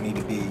pitches. I need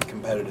to be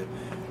competitive.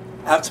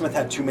 Alex Smith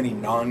had too many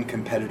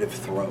non-competitive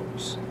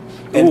throws.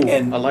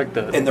 And I like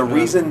that. And the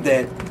reason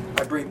that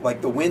I bring,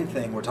 like, the wind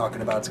thing we're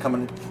talking about, it's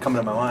coming to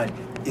my mind,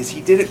 is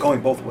he did it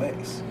going both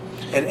ways.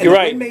 And You're the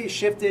right. wind may have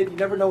shifted. You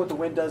never know what the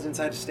wind does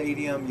inside a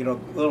stadium,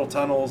 little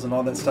tunnels and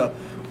all that stuff.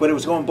 But it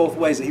was going both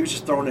ways. He was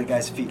just throwing it at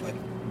guys' feet, like,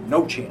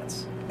 no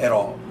chance at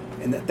all.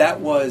 And that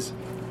was,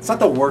 it's not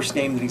the worst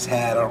game that he's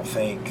had, I don't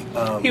think.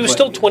 He was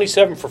still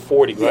 27 for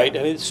 40, right?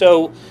 I mean,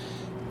 so.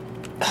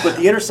 But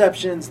the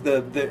interceptions,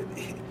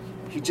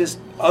 he just,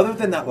 other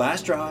than that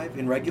last drive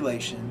in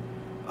regulation,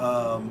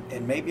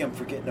 and maybe I'm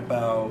forgetting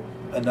about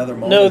another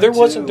moment. No, there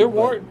wasn't. There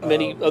weren't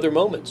many other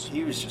moments.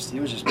 He was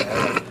just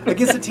bad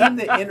against a team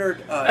that entered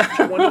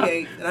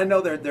 28th. And I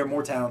know they're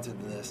more talented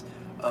than this,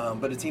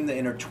 but a team that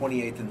entered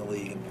 28th in the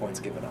league in points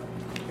given up.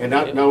 And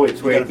not only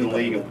 28th in the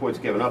league in points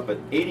given up, but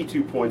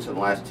 82 points in the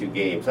last 2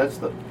 games. That's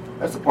the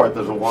part that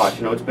doesn't watch.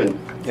 It's been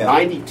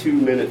 92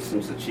 minutes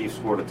since the Chiefs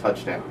scored a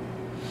touchdown.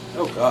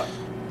 Oh God!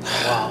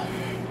 Wow.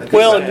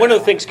 Well, and one of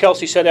the things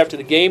Kelsey said after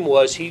the game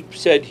was he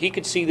said he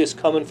could see this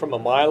coming from a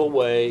mile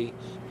away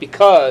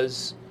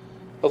because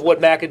of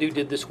what McAdoo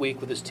did this week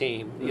with his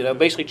team.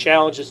 Basically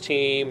challenged his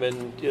team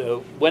and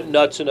went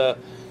nuts in a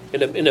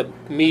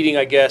meeting,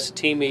 I guess, a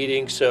team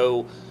meeting.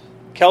 So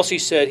Kelsey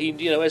said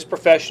he, as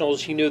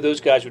professionals, he knew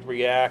those guys would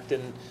react,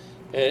 and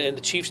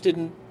the Chiefs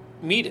didn't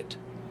meet it.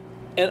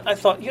 And I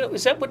thought,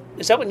 is that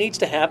what needs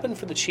to happen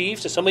for the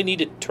Chiefs? Does somebody need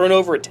to turn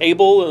over a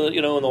table, in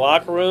the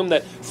locker room?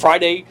 That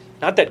Friday,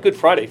 not that Good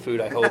Friday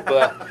food, I hope.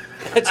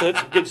 That's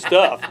good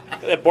stuff.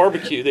 That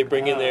barbecue they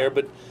bring in there,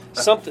 but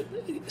something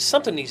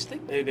needs to.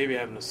 They be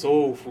having the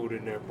soul food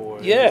in there,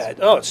 boy. Yeah.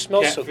 It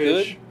smells catfish. so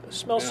good. It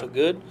smells so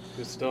good.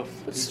 Good stuff.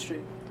 I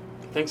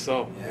think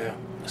so. Yeah.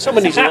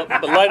 Someone needs to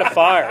light a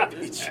fire.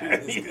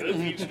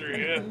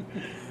 Yeah.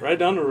 Right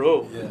down the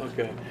road. Yeah.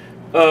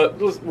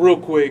 Okay. Real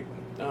quick.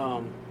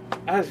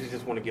 I actually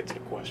just want to get to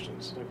the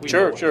questions.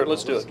 Sure.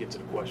 Let's do it. Let's get to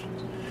the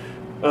questions.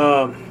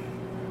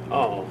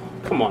 Oh,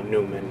 come on,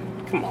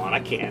 Newman. Come on, I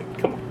can't.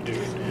 Come on,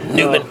 dude.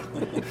 Newman.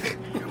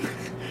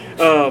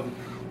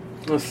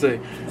 Let's see.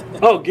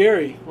 Oh,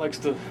 Gary likes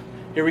to.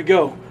 Here we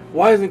go.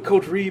 Why isn't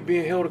Coach Reed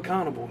being held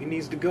accountable? He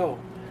needs to go.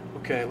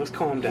 Okay, let's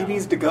calm down. He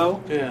needs to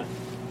go? Yeah.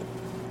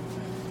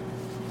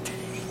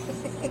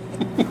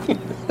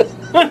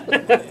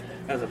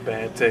 That's a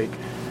bad take.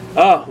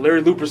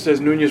 Larry Looper says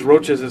Nunez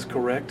Roches is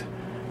correct.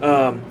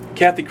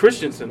 Kathy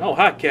Christensen. Oh,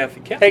 hi,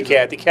 Kathy. Hey,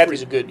 Kathy.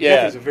 Kathy's a good. Yeah.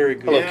 Kathy's a very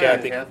good. Hello,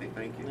 Kathy. Kathy,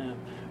 thank you.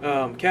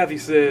 Yeah. Kathy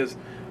says,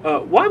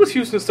 why was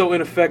Houston so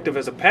ineffective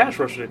as a pass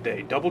rusher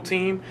today? Double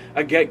team?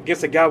 I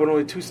guess a guy with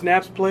only 2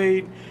 snaps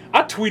played.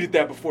 I tweeted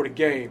that before the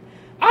game.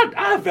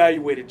 I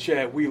evaluated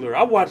Chad Wheeler.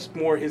 I watched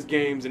more of his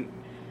games, and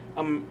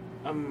I'm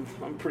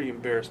pretty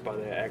embarrassed by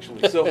that,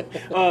 actually. So,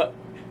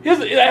 he's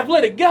an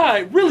athletic guy,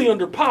 really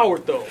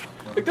underpowered though.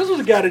 Like, this was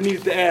a guy that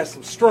needed to add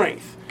some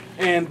strength.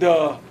 And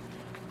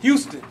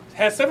Houston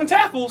had 7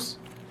 tackles.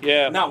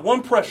 Yeah. Not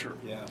one pressure.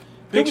 Yeah.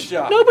 Big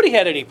shot. Nobody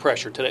had any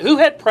pressure today. Who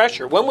had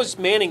pressure? When was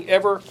Manning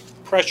ever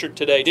pressured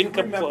today? Didn't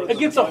come close.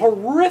 Against a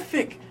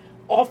horrific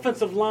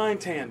offensive line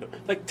tandem,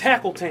 like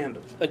tackle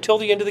tandem. Until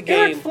the end of the game.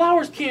 Eric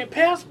Flowers can't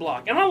pass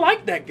block, and I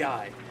like that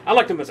guy. I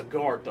liked him as a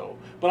guard, though.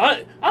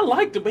 But I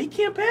liked him, but he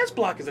can't pass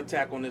block as a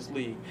tackle in this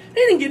league.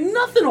 They didn't get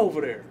nothing over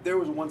there. There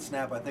was one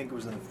snap, I think it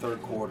was in the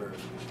third quarter,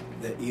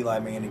 that Eli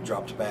Manning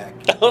dropped back.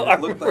 Oh,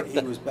 It looked like he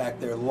was back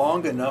there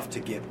long enough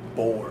to get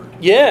bored.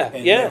 Yeah,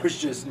 And yeah. there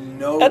was just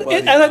nobody.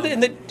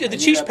 And the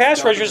Chiefs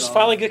pass rushers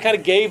finally kind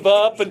of gave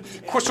up and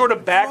sort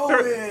of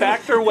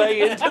backed their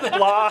way into the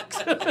blocks.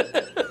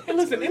 And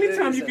listen,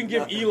 anytime you can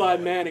give Eli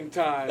Manning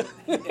time,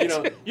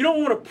 you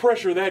don't want to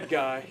pressure that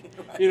guy.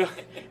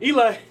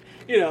 Eli,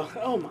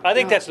 oh my I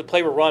think God. that's the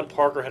play where Ron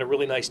Parker had a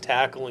really nice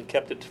tackle and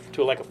kept it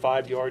to like a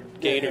 5-yard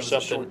gain it or was a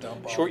something. short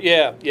dump ball. Short,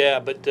 yeah.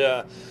 But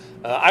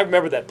I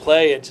remember that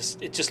play. It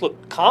just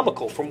looked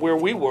comical from where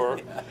we were.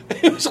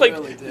 It was like,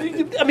 really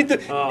did. I mean,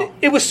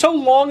 it was so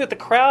long that the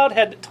crowd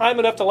had time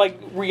enough to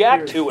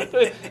react to it.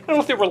 I don't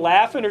know if they were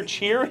laughing or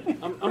cheering.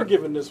 I'm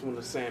giving this one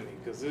to Sammy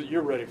because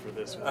you're ready for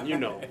this one,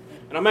 And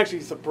I'm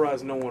actually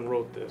surprised no one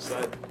wrote this.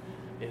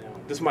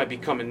 This might be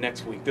coming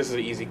next week. This is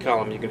an easy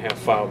column you can have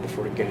filed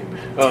before the game.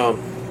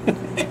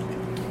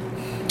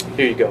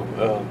 Here you go.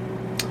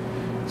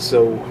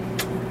 So,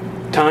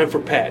 time for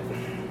Pat.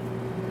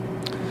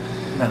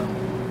 No.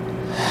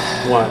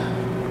 Why?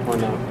 Why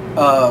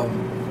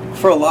not?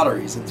 For a lot of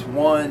reasons.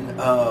 One,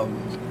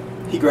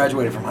 he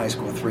graduated from high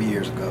school 3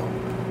 years ago.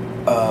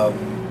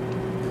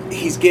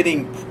 He's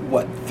getting,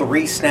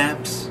 3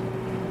 snaps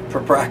per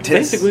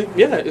practice? Basically,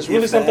 yeah. It's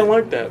really something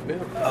like that.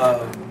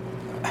 Yeah.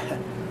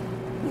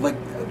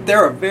 There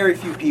are very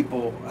few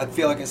people, I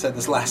feel like I said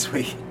this last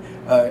week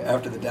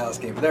after the Dallas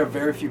game, but there are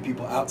very few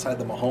people outside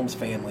the Mahomes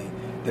family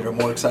that are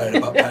more excited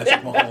about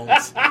Patrick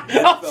Mahomes.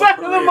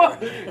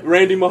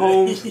 Randy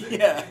Mahomes.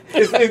 Yeah.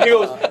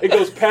 It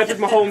goes Patrick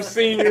Mahomes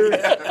Sr.,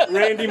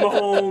 Randy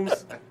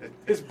Mahomes,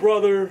 his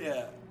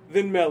brother,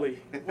 then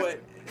Melly.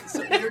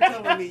 So you're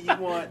telling me you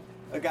want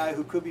a guy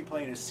who could be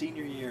playing his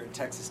senior year at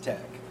Texas Tech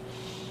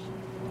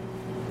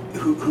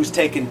who's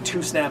taken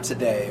 2 snaps a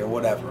day or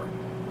whatever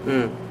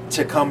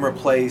to come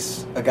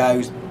replace a guy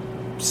who's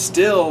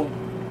still,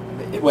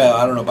 well,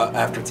 I don't know about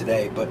after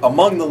today, but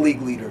among the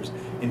league leaders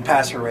in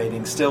passer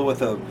rating, still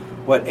with a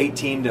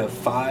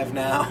 18-5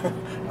 now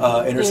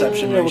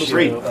interception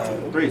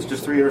ratio. 3. It's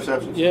just 3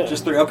 interceptions. Yeah,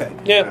 just 3. Okay.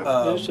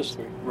 Yeah, it's just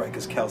 3. Right,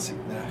 because Kelsey.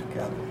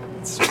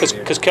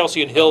 Because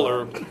Kelsey and Hill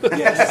are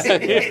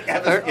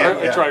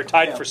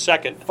tied for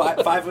second.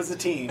 5 was the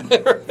team,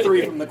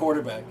 3 from the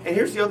quarterback. And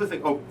here's the other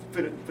thing.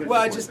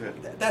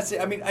 That's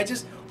it. I mean,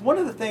 one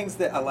of the things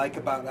that I like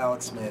about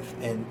Alex Smith,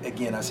 and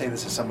again, I say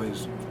this as somebody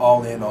who's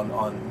all in on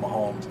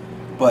Mahomes,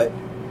 but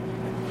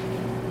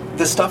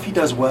the stuff he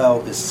does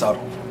well is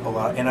subtle a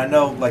lot. And I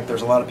know, like,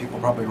 there's a lot of people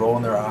probably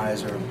rolling their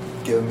eyes or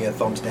giving me a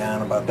thumbs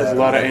down about that. There's a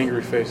lot of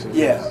angry faces.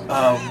 Yeah,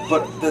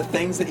 but the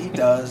things that he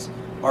does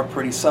are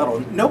pretty subtle.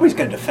 Nobody's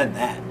going to defend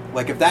that.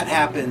 Like, if that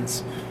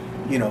happens,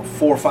 4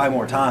 or 5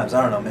 more times,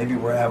 I don't know, maybe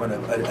we're having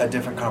a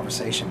different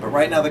conversation. But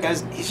right now,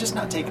 he's just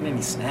not taking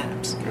any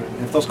snaps.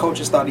 And if those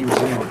coaches thought he was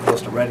anywhere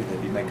close to ready,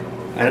 they'd be making a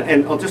move.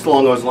 And just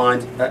along those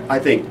lines, I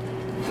think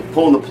the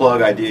pulling the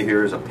plug idea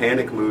here is a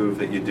panic move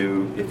that you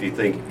do if you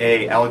think,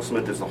 A, Alex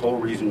Smith is the whole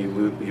reason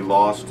you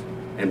lost,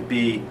 and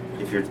B,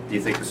 do you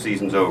think the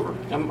season's over?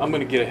 I'm going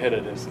to get ahead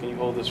of this. Can you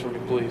hold this for me,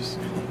 please?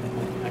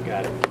 I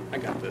got it. I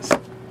got this.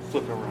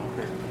 Flip it around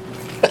here.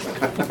 All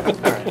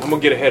right, I'm going to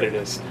get ahead of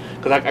this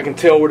because I can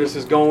tell where this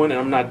is going, and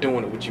I'm not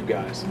doing it with you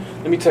guys.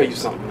 Let me tell you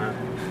something, man.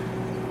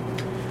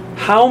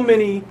 How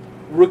many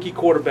rookie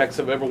quarterbacks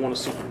have ever won a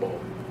Super Bowl?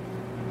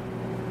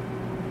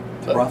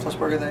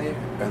 Roethlisberger that year?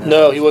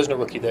 No, he wasn't a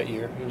rookie that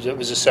year. It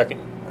was his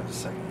second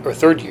or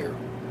third year.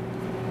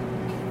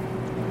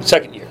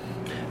 Second year.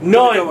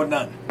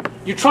 None.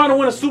 You trying to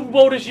win a Super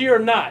Bowl this year or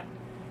not?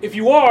 If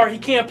you are, he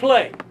can't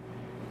play.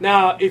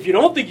 Now, if you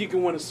don't think you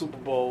can win a Super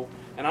Bowl,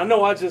 and I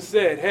know I just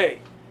said,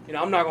 hey,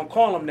 I'm not going to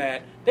call them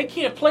that. They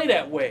can't play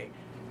that way.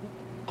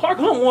 Clark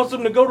Hunt wants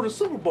them to go to the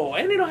Super Bowl,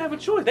 and they don't have a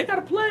choice. They got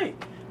to play.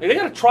 They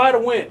got to try to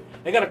win.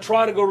 They got to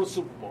try to go to the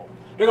Super Bowl.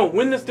 They're going to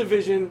win this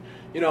division.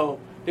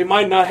 They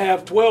might not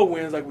have 12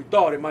 wins like we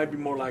thought. It might be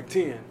more like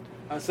 10.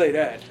 I say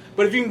that.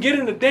 But if you can get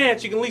in the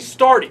dance, you can at least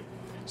start it.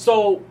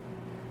 So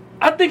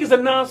I think it's a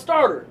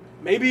non-starter.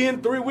 Maybe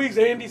in 3 weeks,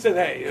 Andy says,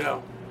 hey,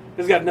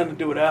 this got nothing to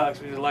do with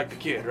Alex. We just like the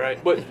kid,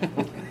 right? But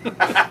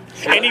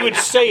and he would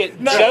say it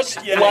just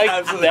like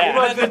absolutely.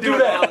 that. To do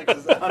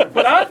that.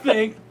 But I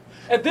think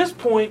at this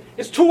point,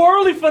 it's too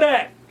early for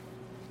that.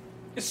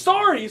 It's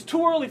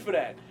too early for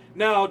that.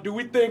 Now, do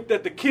we think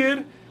that the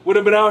kid would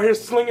have been out here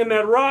slinging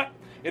that rock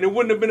and it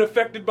wouldn't have been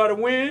affected by the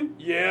wind?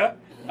 Yeah,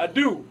 I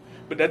do.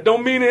 But that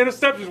don't mean the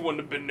interceptions wouldn't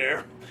have been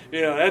there.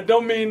 That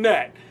don't mean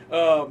that.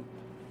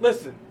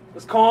 Listen,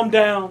 let's calm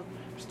down.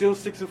 We're still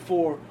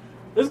 6-4.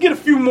 Let's get a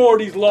few more of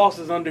these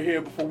losses under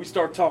here before we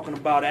start talking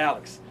about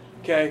Alex.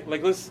 Okay?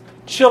 Like, let's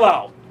chill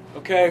out.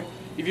 Okay?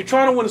 If you're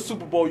trying to win a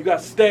Super Bowl, you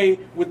got to stay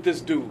with this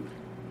dude.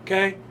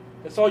 Okay?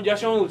 That's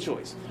your only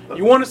choice.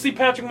 You want to see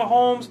Patrick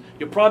Mahomes,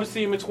 you'll probably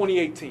see him in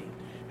 2018.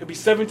 He'll be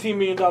 $17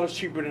 million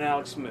cheaper than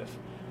Alex Smith.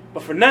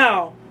 But for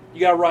now, you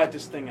got to ride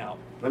this thing out.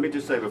 Let me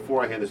just say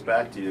before I hand this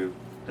back to you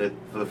that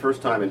for the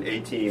first time in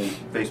 18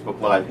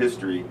 Facebook Live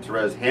history,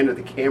 Terez handed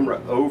the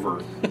camera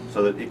over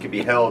so that it could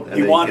be held and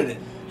he wanted it.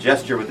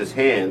 Gesture with his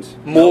hands.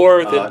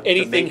 More than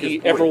anything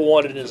he ever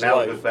wanted in his life. Now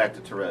it goes back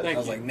to Terez. I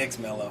was like, Nick's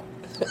mellow.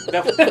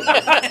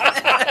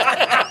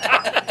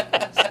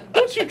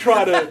 Don't you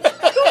try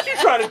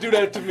to do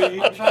that to me.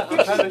 I'm trying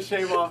to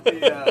shave off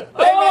the...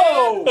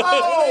 Oh!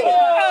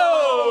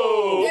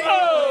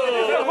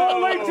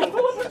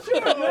 Pull up a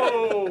chair,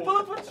 man. Pull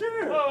up a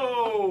chair.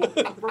 Oh!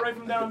 Right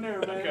from down there,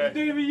 man. Okay.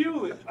 David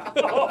Hewlett.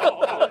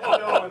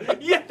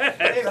 Yes!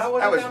 Hey, that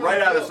was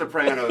right out of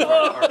Sopranos.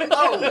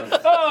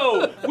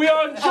 Oh! We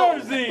on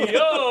Jersey.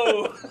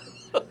 Oh!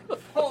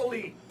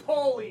 Holy.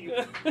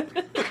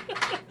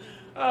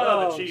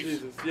 Oh, the Chiefs.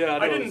 Jesus. Yeah,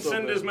 I didn't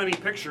send as many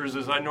pictures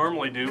as I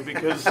normally do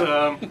because...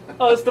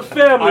 it's the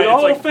family. The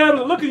whole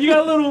family. Look, you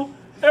got a little...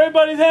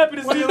 Everybody's happy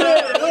to see you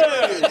there.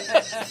 Hey.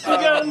 You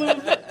got a little...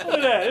 Look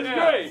at that. It's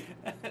great.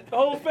 The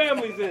whole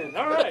family's in.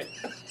 All right.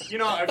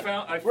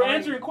 We're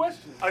answering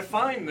questions. I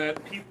find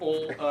that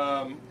people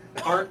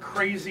aren't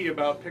crazy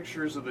about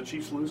pictures of the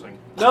Chiefs losing.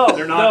 No,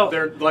 they're not.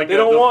 They're like they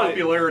don't want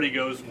popularity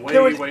goes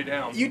way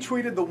down. You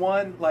tweeted the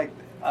one like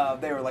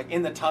they were like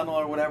in the tunnel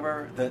or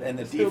whatever, and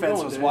the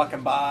defense was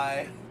walking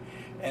by,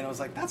 and it was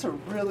like that's a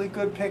really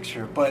good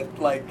picture, but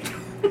like.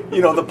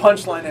 The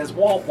punchline is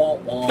wah wah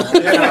wah. It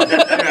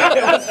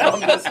was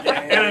from this game,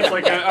 and it's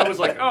like I was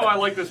like, I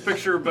like this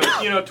picture, but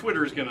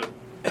Twitter's they're gonna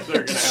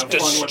have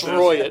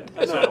destroy fun with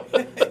this.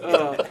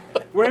 it.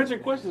 We're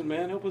answering questions,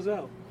 man. Help us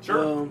out.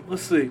 Sure.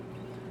 Let's see.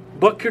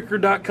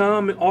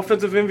 Buttkicker.com,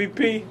 offensive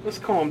MVP. Let's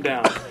calm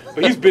down.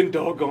 But he's been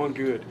doggone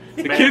good.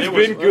 The kid's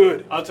been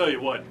good. I'll tell you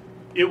what.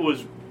 It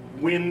was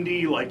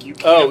windy, like you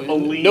can't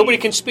believe. Nobody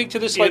can speak to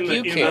this like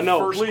you can. In the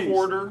first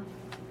quarter,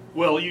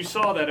 Well, you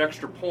saw that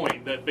extra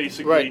point that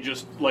basically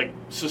just like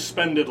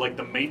suspended like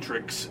the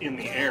Matrix in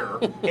the air.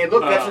 And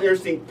look, that's an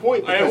interesting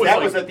point because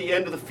that was at the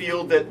end of the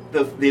field that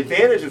the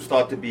advantage was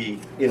thought to be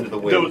into the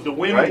wind. The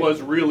wind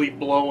was really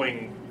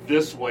blowing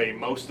this way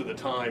most of the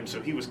time,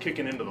 so he was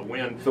kicking into the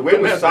wind. The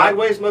wind was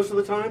sideways most of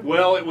the time?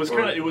 Well, it was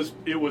kind of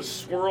it was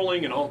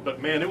swirling and all,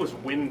 but man, it was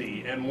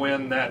windy. And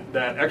when that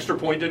extra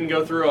point didn't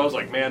go through, I was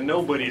like, man,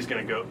 nobody's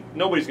going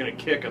to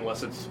kick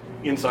unless it's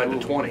inside the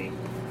 20.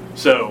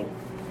 So,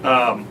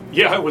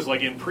 it was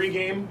like in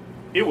pregame,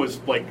 it was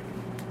like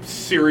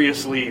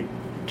seriously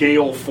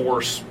gale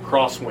force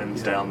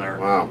crosswinds down there.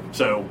 Wow.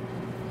 So,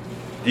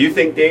 do you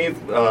think,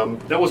 Dave?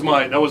 That was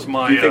my.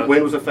 Do you think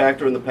wind was a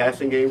factor in the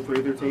passing game for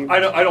either team? I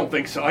don't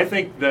think so. I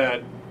think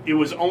that it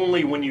was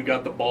only when you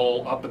got the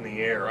ball up in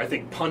the air. I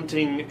think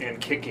punting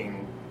and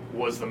kicking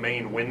was the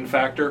main wind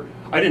factor.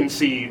 I didn't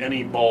see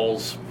any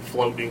balls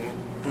floating.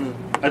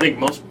 I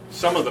think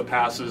some of the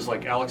passes,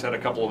 like Alex had a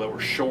couple that were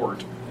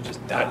short. It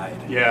just died.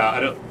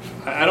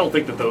 I don't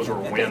think that those were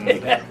wind.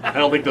 I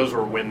don't think those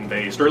were wind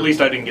based, or at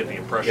least I didn't get the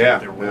impression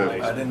that they were wind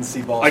based. I didn't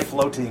see balls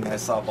floating. I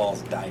saw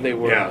balls dying. They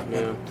were.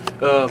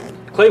 Yeah.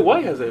 Clay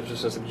White has an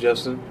interesting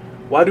suggestion.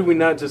 Why do we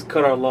not just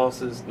cut our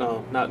losses?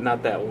 No,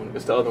 not that one.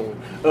 It's the other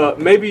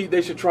one. Maybe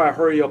they should try a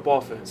hurry up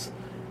offense.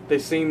 They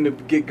seem to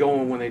get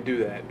going when they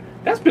do that.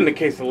 That's been the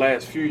case the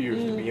last few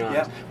years, to be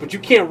honest. Yeah. But you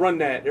can't run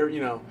that,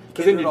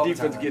 because then your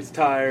defense gets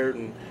tired,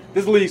 and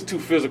this league's too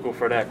physical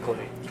for that,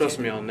 Clay. Trust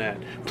me on that.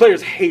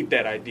 Players hate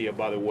that idea,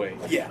 by the way.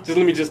 Yeah. Let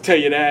me tell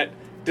you that.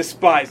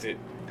 Despise it,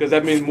 because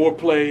that means more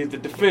plays. The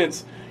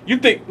defense,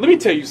 let me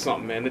tell you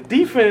something, man. The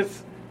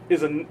defense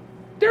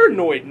they're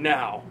annoyed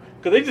now,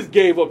 because they just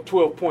gave up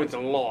 12 points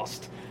and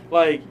lost.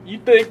 Like, you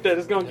think that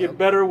it's going to get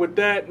better with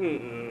that?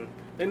 Mm-mm.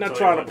 They're not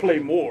trying to play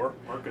more.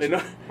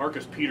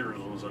 Marcus Peters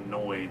was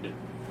annoyed.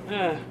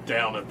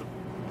 Down at the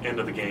end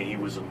of the game, he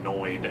was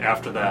annoyed.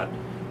 After that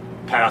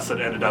pass that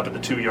ended up at the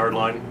 2-yard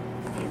line,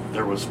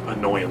 there was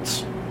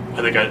annoyance.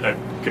 I think I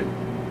could.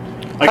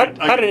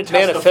 How did it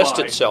manifest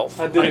itself?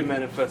 How did it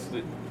manifest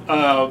it?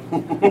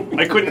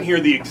 I couldn't hear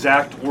the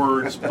exact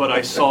words, but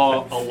I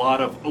saw a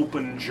lot of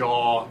open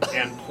jaw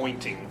and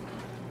pointing.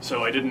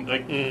 So I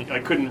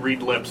couldn't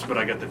read lips, but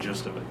I got the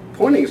gist of it.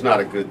 Pointing's not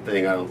a good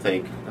thing, I don't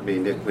think. I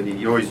mean, when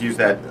you always use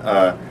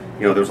that.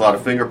 There's a lot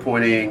of finger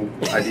pointing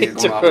ideas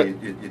going on.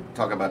 You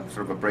talk about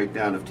sort of a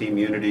breakdown of team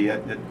unity.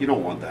 You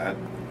don't want that.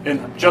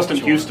 And Justin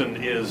Houston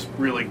is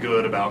really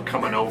good about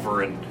coming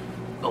over and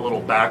a little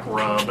back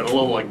rub and a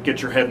little like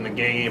get your head in the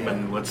game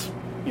and let's.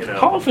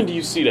 How often do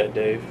you see that,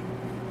 Dave?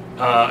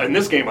 In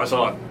this game, I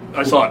saw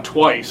it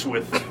twice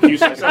with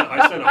Houston.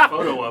 I sent a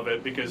photo of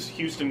it because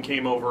Houston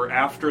came over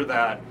after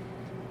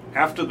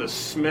the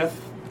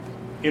Smith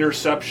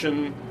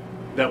interception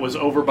that was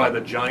over by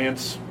the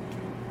Giants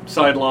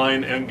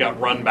sideline and got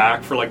run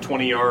back for like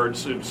 20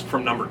 yards. It was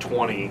from number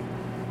 20.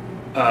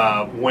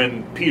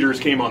 When Peters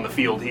came on the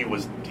field, he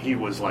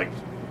was like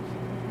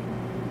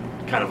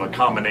kind of a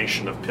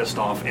combination of pissed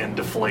off and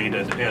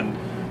deflated. And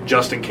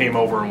Justin came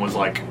over and was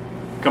like,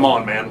 "Come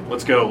on, man,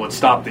 let's go. Let's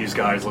stop these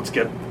guys. Let's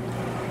get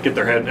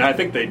their head." And I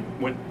think they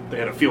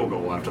had a field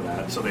goal after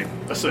that, so they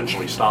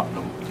essentially stopped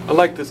them. I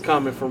like this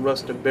comment from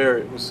Rustin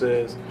Barrett, who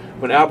says,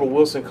 "When Albert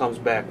Wilson comes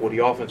back, will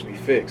the offense be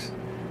fixed?"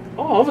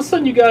 Oh, all of a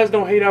sudden you guys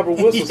don't hate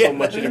Albert Wilson so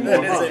much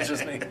anymore, that huh? is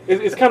interesting.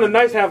 It's kind of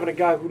nice having a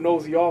guy who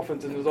knows the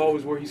offense and is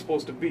always where he's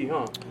supposed to be,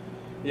 huh?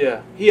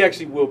 Yeah, he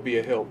actually will be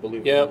a help,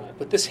 believe it or not. Yeah,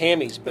 but this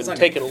hammy's been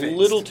taking a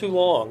little too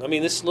long. I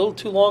mean, this is a little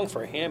too long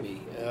for a hammy.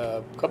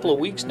 A couple of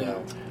weeks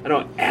now. I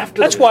know.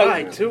 After that's the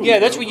why, too. Yeah,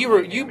 that's what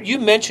you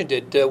mentioned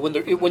it when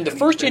the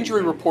first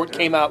injury report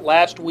came out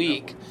last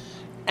week.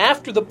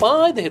 After the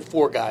bye, they had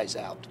 4 guys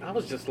out. I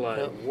was just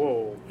like,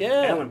 whoa.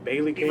 Yeah. Alan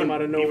Bailey came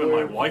out of nowhere. Even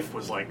my wife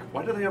was like,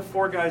 why do they have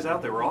 4 guys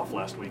out? They were off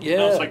last week. Yeah.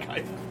 And I was like,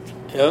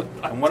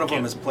 and one of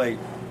them has played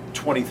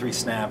 23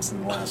 snaps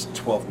in the last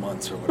 12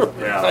 months or whatever.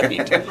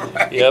 Yeah.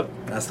 Right. Yep.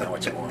 That's not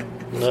what you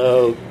want.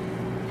 No.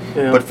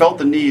 Yeah. But felt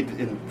the need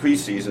in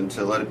preseason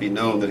to let it be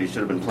known that he should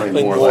have been playing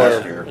more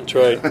last year. That's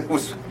right. It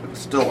was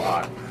still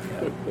odd.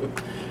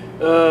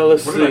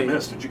 Let's see. What did I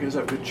miss? Did you guys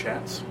have good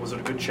chats? Was it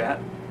a good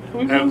chat?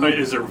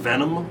 Is there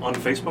venom on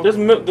Facebook?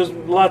 There's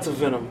lots of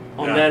venom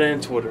on that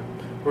and Twitter.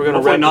 We're gonna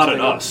hopefully not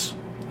at us.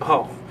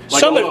 Oh,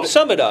 some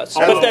at us,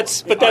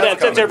 but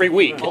that's every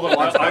week. Although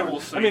I will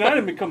say, I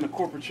didn't become the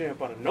corporate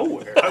champ out of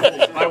nowhere.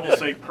 I will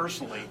say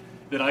personally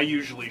that I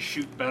usually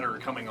shoot better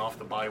coming off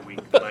the bye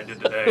week than I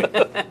did today.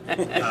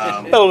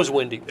 It was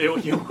windy. It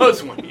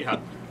was windy.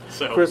 Yeah.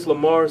 So. Chris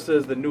Lamar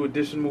says the New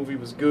Edition movie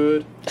was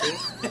good.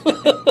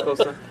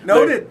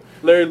 Noted.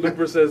 Larry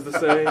Looper says the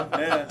same.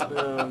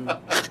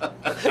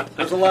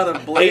 There's a lot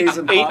of Blaze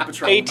and Paw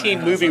Patrol.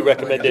 18 movie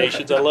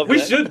recommendations. I love that. We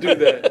should do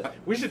that.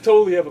 We should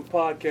totally have a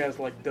podcast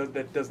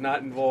that does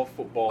not involve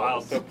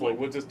football.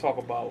 We'll just talk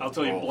about. I'll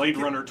tell you, Blade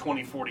Runner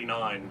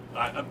 2049.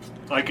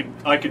 I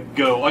could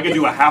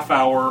do a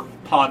half-hour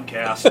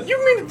podcast.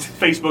 You mean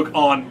Facebook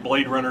on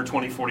Blade Runner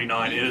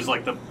 2049? It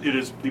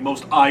is the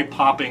most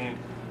eye-popping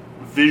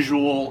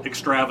visual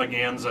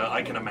extravaganza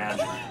I can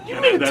imagine. You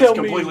mean to that's tell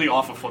completely me,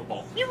 off of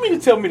football. You mean to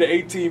tell me the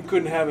A-Team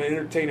couldn't have an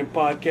entertaining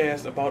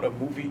podcast about a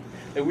movie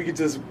and we could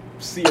just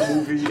see a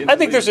movie? I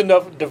think there's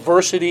enough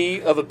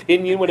diversity of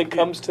opinion when it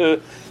comes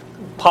to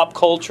pop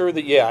culture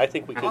that, I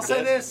think we could. I'll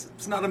say this: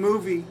 it's not a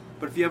movie,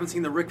 but if you haven't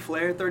seen the Ric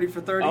Flair 30 for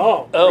 30,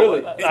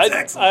 really? It's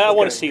excellent. I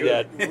want to see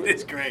that.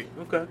 It's great.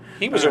 Okay.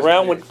 He was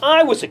around when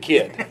I was a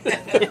kid.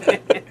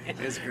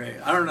 It's great.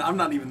 I'm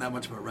not even that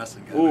much of a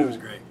wrestling guy. But it was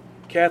great.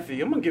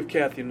 Kathy, I'm going to give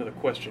Kathy another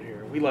question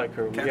here. We like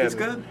her. Kathy's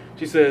good.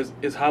 She says,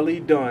 is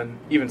Khalid done?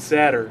 Even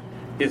sadder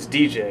is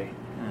DJ.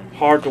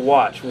 Hard to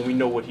watch when we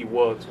know what he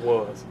was.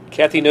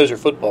 Kathy knows her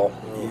football.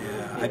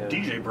 Yeah.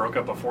 DJ broke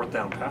up a 4th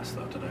down pass,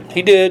 though, today.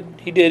 He did.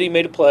 He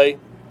made a play.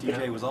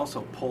 DJ was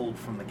also pulled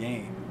from the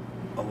game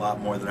a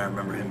lot more than I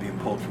remember him being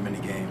pulled from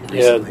any game.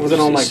 Yeah. Recently. Was it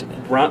on, like,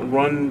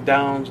 run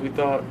downs, we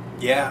thought?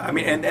 Yeah, I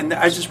mean, and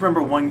I just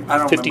remember one. I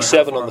don't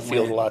 57 remember on the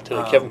field a lot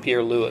today. Kevin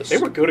Pierre-Louis. They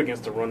were good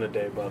against the run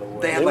today, by the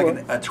way. They had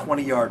a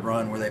 20-yard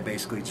run where they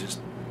basically just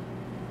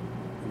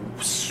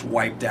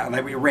swiped out.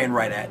 Like we ran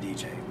right at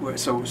DJ.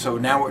 So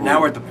now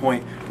we're at the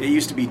point. It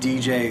used to be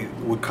DJ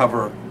would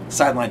cover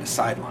sideline to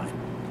sideline,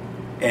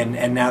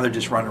 and now they're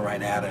just running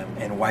right at him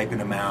and wiping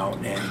him out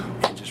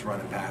and just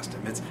running past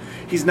him.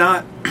 He's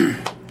not.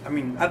 I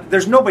mean,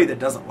 there's nobody that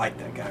doesn't like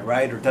that guy,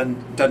 right? Or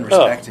doesn't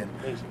respect him.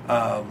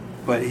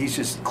 But he's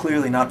just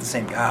clearly not the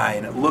same guy.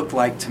 And it looked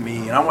like to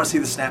me, and I want to see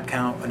the snap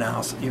count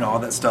analysis, all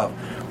that stuff.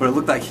 But it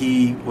looked like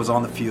he was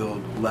on the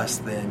field less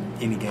than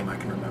any game I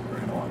can remember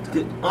in a long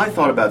time. I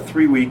thought about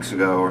 3 weeks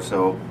ago or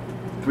so,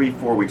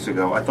 3-4 weeks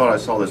ago, I thought I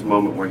saw this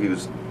moment where he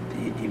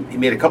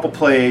made a couple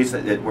plays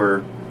that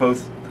were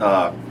both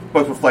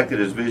reflected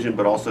his vision,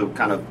 but also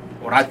kind of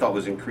what I thought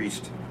was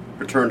increased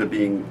return to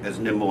being as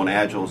nimble and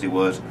agile as he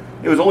was.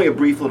 It was only a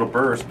brief little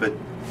burst, but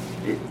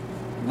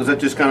was that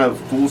just kind of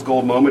fool's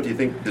gold moment? Do you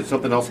think did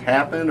something else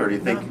happen, or do you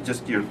think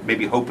just you're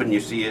maybe hoping you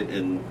see it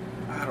and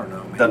I don't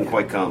know, man. Doesn't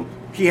quite come?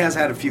 He has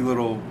had a few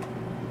little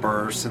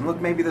bursts, and look,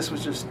 maybe this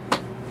was just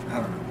I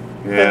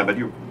don't know. Yeah, but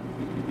you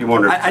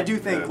wonder. I do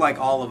think, like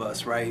all of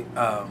us, right?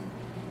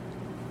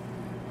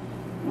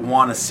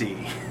 Want to see,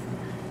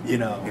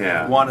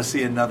 want to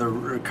see another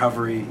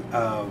recovery,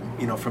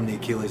 from the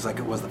Achilles like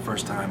it was the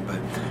first time, but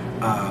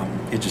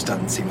it just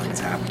doesn't seem like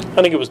it's happening.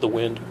 I think it was the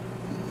wind.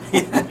 Do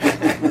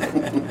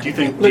you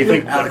think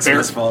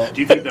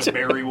that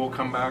Barry will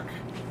come back?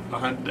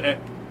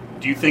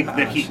 Do you think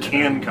that he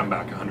can come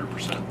back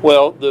 100%?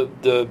 Well,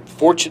 the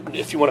fortunate,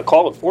 if you want to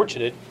call it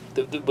fortunate,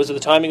 was the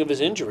timing of his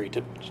injury.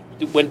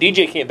 When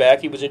DJ came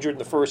back, he was injured in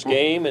the first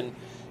game and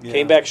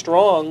came back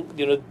strong.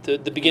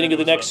 The beginning of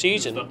the next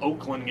season. The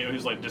Oakland game, it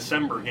was like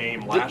December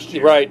game last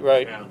year. Right.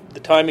 Yeah. The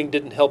timing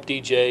didn't help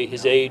DJ.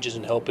 His age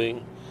isn't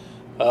helping.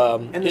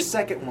 And the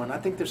second one, I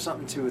think there's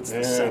something to it's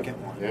the second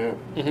one. Yeah.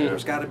 Mm-hmm.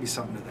 There's got to be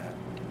something to that.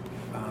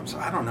 So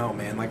I don't know,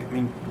 man. I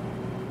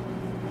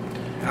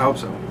hope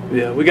so.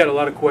 Yeah, we got a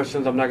lot of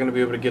questions. I'm not going to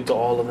be able to get to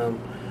all of them.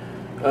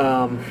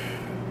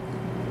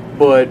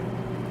 But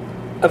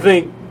I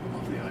think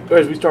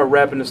as we start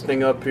wrapping this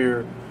thing up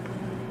here,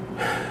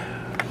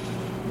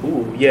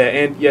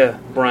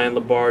 Brian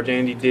LaBarge,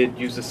 Andy did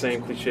use the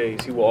same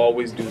cliches. He will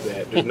always do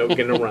that. There's no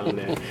getting around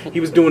that. He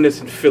was doing this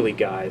in Philly,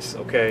 guys,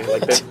 okay?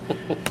 Like that.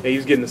 And he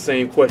was getting the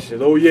same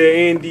questions. Oh, yeah,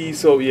 Andy,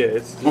 so yeah,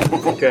 it's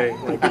okay.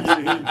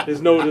 Like,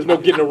 there's no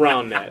getting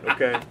around that,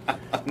 okay?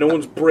 No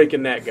one's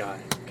breaking that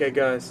guy. Okay,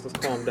 guys, let's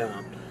calm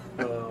down.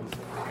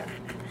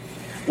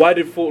 Why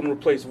did Fulton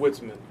replace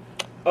Witzman?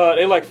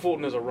 They like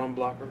Fulton as a run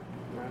blocker,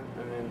 right?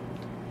 And then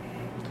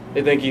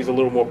they think he's a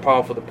little more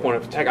powerful at the point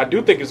of attack. I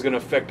do think it's going to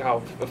affect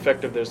how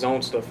effective their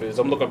zone stuff is.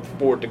 I'm looking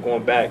forward to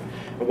going back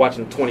and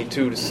watching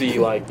 22 to see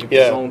if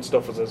the zone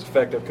stuff is as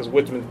effective, because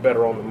Witzman's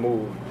better on the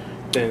move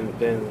than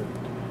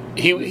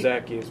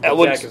Zach is. But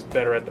Zach is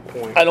better at the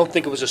point. I don't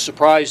think it was a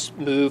surprise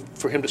move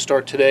for him to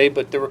start today,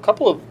 but there were a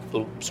couple of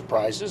little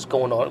surprises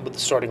going on with the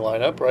starting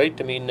lineup, right?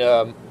 I mean,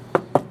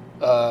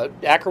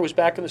 Acker was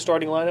back in the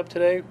starting lineup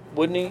today,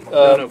 wouldn't he?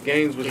 No,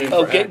 Gaines was in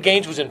for Acker.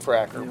 Gaines was in for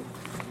Acker.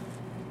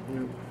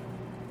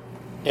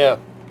 Yeah.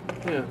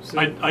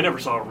 I never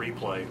saw a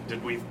replay.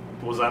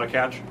 Was that a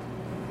catch?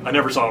 I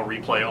never saw a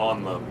replay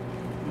on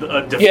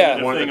the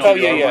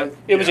definitive thing.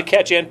 It was a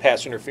catch and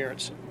pass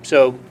interference.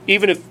 So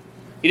even if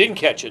he didn't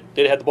catch it,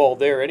 they had the ball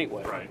there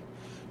anyway. Right.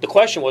 The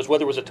question was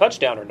whether it was a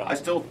touchdown or not. I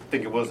still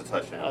think it was a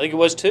touchdown. I think it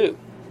was too.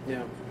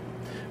 Yeah.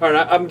 All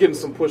right, I'm getting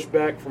some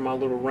pushback from my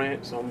little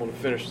rant, so I'm going to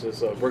finish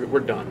this up. We're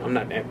done. I'm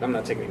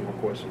not taking any more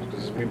questions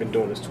because we've been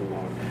doing this too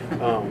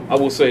long. I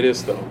will say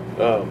this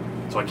though.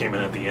 So I came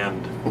in at the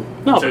end.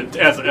 No,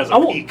 as a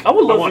peak. I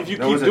would love if you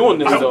keep doing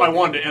this. I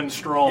wanted to end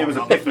strong. It was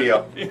a pick me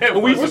up.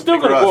 We're still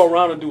going to go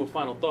around and do a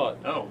final thought.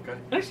 Oh, okay.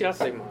 Actually, I'll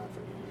say mine for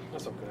you.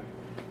 That's okay.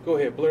 Go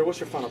ahead, Blair. What's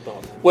your final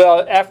thought, man?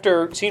 Well,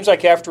 after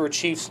a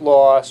Chiefs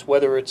loss,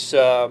 whether it's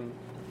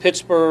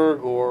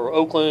Pittsburgh or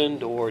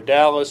Oakland or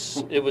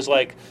Dallas, it was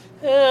like,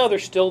 they're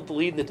still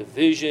leading the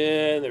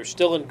division. They're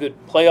still in good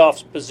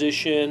playoffs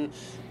position.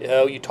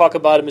 You talk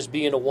about them as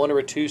being a 1 or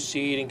a 2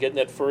 seed and getting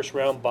that first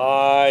round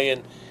bye,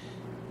 and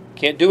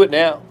Can't do it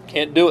now.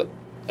 Can't do it.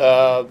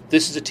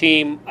 This is a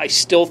team I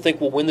still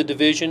think will win the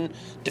division.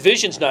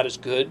 Division's not as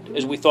good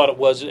as we thought it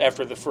was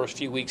after the first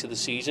few weeks of the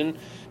season.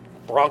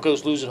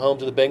 Broncos lose at home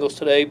to the Bengals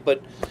today,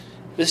 but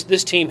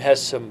this team has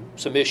some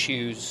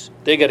issues.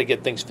 They got to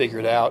get things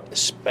figured out,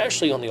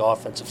 especially on the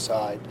offensive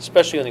side.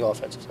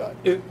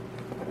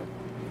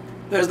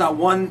 There's not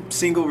one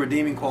single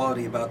redeeming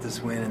quality about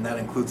this win, and that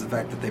includes the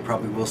fact that they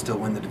probably will still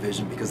win the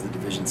division because the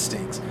division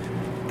stinks.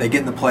 They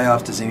get in the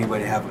playoffs. Does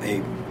anybody have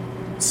a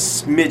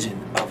smidgen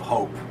of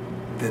hope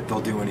that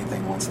they'll do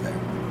anything once there?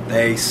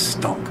 They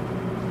stunk.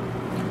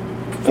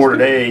 For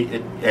today,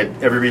 it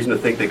had every reason to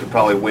think they could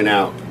probably win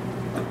out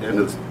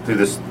through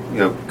this,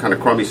 kind of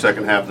crummy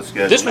second half of the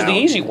schedule. This was the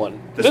easy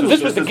one.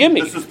 This was the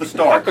gimme. This is the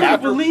start. I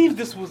can't believe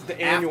this was the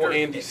annual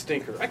Andy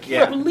stinker. I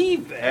can't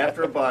believe that.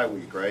 After a bye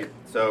week, right?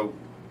 So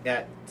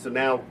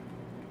now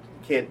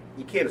you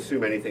can't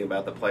assume anything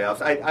about the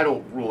playoffs. I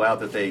don't rule out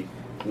that they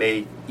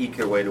may eke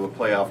their way to a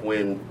playoff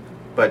win,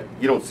 but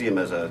you don't see them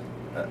as a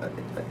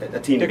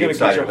team to be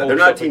excited about. They're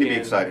not a team to be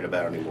excited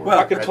about anymore. Well,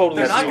 I could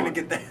totally. They're not going to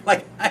get there.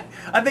 Like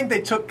I think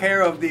they took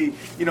care of the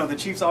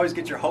Chiefs always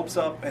get your hopes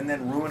up and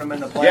then ruin them in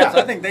the playoffs. Yeah.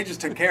 I think they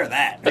just took care of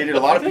that. They did a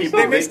lot of people.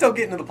 They may still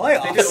get into the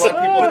playoffs. They did a lot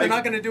of people. But they're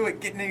not going to do it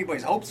getting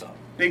anybody's hopes up.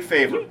 Big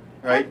favorite,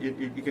 right?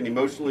 You can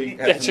emotionally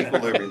have some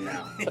equilibrium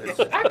now.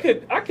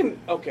 I can.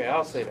 Okay,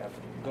 I'll say that.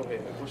 Go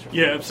ahead.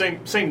 Yeah,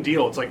 same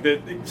deal. It's like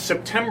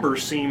September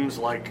seems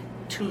like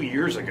 2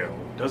 years ago,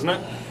 doesn't it?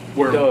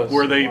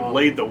 Where they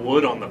laid the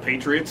wood on the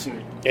Patriots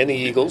and the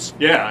Eagles.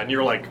 Yeah, and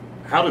you're like,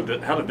 how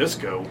did this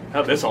go?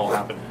 How did this all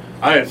happen?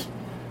 I was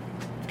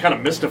kind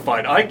of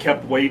mystified. I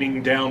kept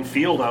waiting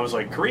downfield. I was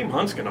like, Kareem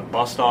Hunt's going to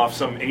bust off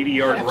some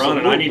 80-yard run,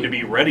 and I need to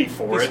be ready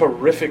for These it.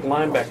 Horrific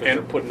linebackers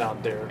they're putting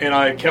out there. And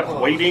I kept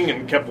waiting.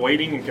 And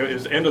it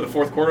was the end of the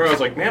fourth quarter. I was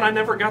like, man, I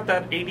never got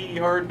that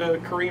 80-yard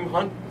Kareem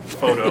Hunt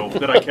photo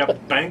that I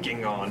kept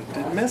banking on.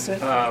 Didn't miss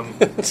it.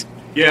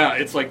 Yeah,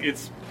 it's like it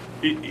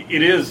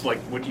is like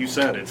what you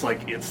said. It's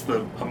like it's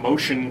the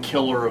emotion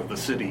killer of the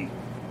city.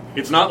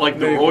 It's not like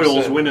the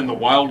Royals winning the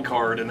wild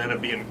card and then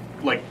it being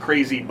like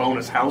crazy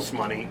bonus house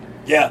money.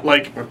 Yeah,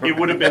 like it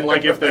would have been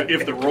like if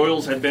the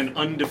Royals had been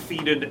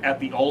undefeated at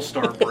the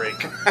All-Star break,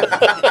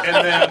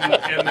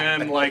 and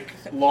then like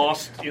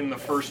lost in the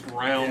first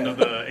round of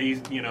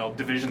the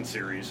division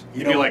series.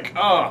 You'd be like,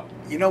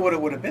 you know what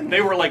it would have been?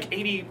 They were like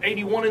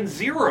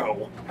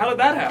 81-0. How did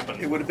that happen?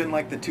 It would have been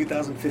like the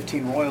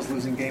 2015 Royals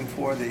losing Game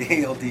 4 of the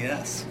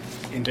ALDS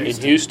in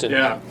Houston.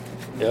 Yeah.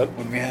 Yep.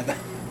 When we had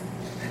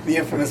the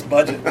infamous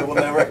budget that will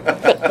never.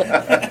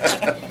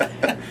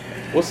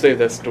 We'll save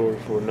that story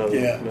for another.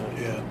 Yeah.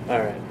 All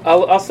right.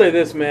 I'll say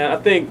this, man. I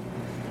think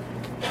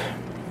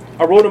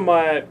I wrote in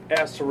my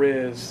Ask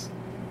Therese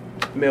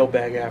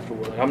mailbag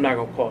afterward. I'm not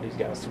gonna call these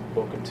guys Super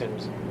Bowl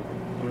contenders anymore.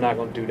 I'm not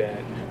gonna do that.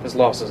 This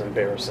loss is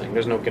embarrassing.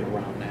 There's no getting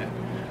around that.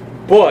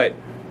 But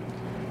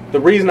the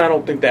reason I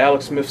don't think the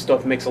Alex Smith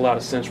stuff makes a lot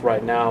of sense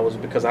right now is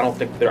because I don't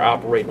think they're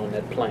operating on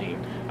that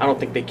plane. I don't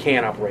think they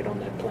can operate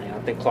on that plane. I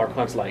think Clark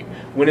Hunt's like,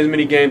 win as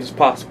many games as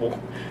possible,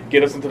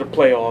 get us into the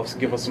playoffs,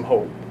 give us some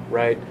hope,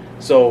 right?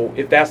 So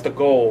if that's the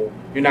goal,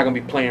 you're not going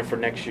to be playing for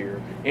next year.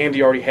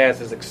 Andy already has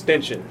his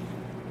extension,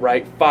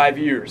 right? 5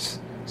 years.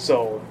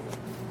 So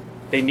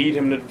they need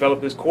him to develop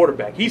this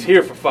quarterback. He's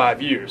here for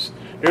 5 years.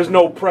 There's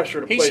no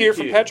pressure to play. He's here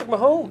for Patrick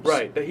Mahomes.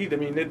 Right.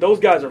 Those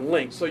guys are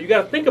linked. So you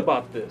got to think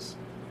about this.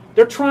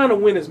 They're trying to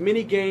win as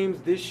many games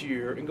this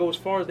year and go as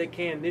far as they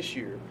can this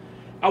year.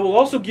 I will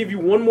also give you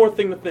one more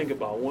thing to think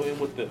about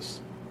with this.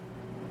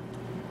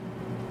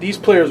 These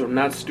players are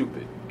not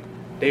stupid.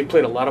 They've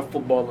played a lot of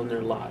football in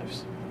their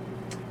lives.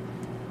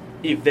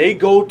 If they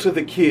go to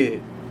the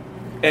kid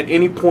at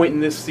any point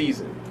in this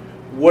season,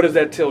 what does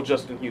that tell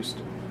Justin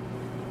Houston?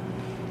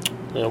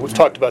 We've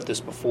talked about this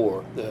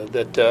before.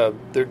 That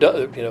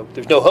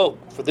there's no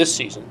hope for this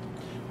season.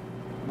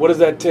 What does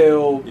that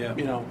tell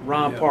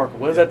Ron Parker?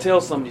 What does that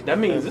tell somebody? That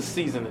means this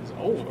season is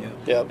over.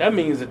 Yeah. That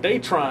means that they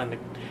trying to,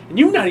 and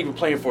you're not even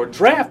playing for a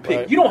draft pick.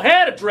 Right. You don't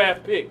have a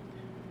draft pick.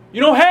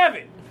 You don't have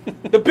it.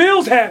 The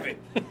Bills have it.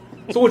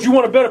 So what? You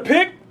want a better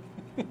pick?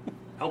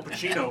 Al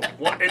Pacino.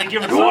 Any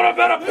given You want a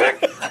better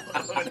pick?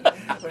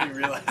 When you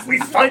realize we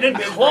fight and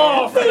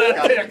claw for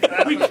that pick.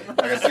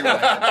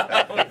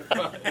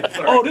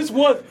 Oh, this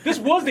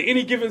was the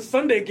Any Given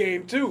Sunday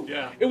game too.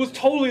 Yeah. It was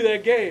totally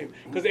that game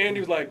because Andy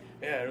was like,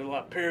 "Yeah, there's a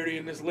lot of parity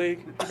in this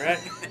league, right?"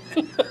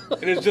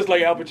 And it's just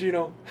like Al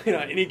Pacino,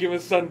 Any Given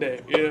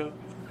Sunday,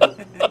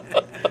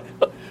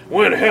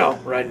 We're in hell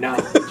right now,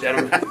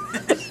 gentlemen,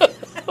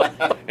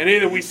 and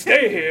either we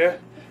stay here,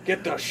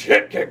 get the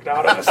shit kicked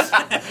out of us,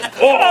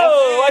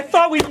 Oh, I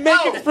thought we'd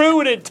make it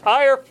through an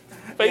entire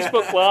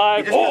Facebook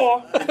Live.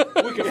 or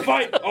we can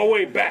fight our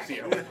way back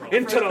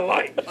into the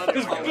light.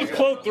 Just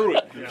plow through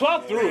it.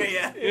 Plow through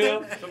it.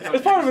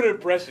 It's part of an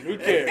impression. Who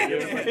cares?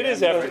 It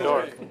is after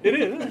dark. It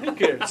is. Who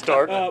cares? It's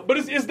dark. But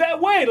it's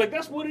that way. Like,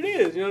 that's what it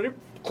is. They're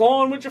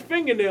clawing with your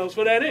fingernails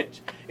for that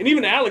inch. And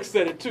even Alex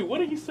said it, too. What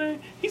did he say?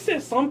 He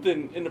said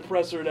something in the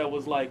presser that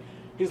was like,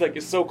 He's like,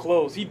 it's so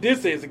close. He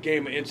did say it's a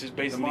game of inches,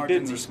 basically. The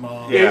margins are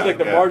small. Yeah, he's like,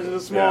 the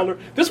margins are smaller.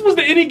 Yeah. This was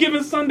the Any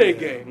Given Sunday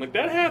game. Like,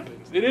 that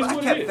happens. It is what it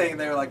is. I kept thinking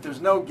they were like,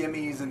 there's no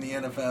gimmies in the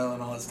NFL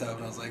and all that stuff.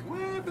 And I was like,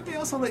 well, but they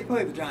also let you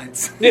play the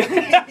Giants. The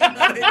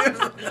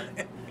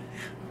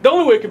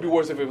only way it could be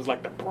worse if it was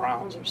like the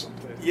Browns or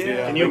something.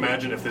 Yeah. Can you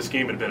imagine if this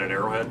game had been at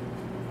Arrowhead?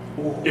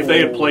 Ooh. If they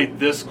had played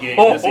this game,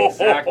 this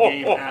exact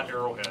game at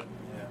Arrowhead.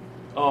 Yeah.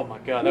 Oh, my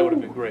God. That would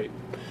have been great.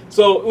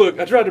 So, look,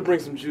 I tried to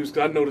bring some juice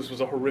because I know this was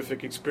a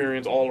horrific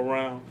experience all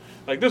around.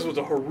 Like, this was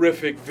a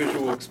horrific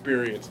visual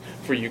experience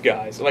for you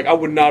guys. Like, I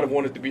would not have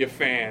wanted to be a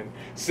fan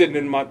sitting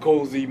in my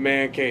cozy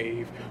man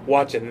cave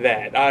watching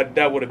that.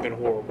 That would have been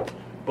horrible.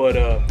 But,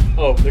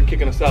 they're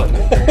kicking us out.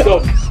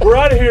 So, we're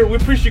out of here. We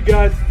appreciate you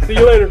guys. See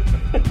you later.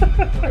 We're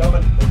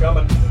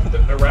coming.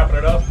 They're wrapping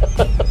it up.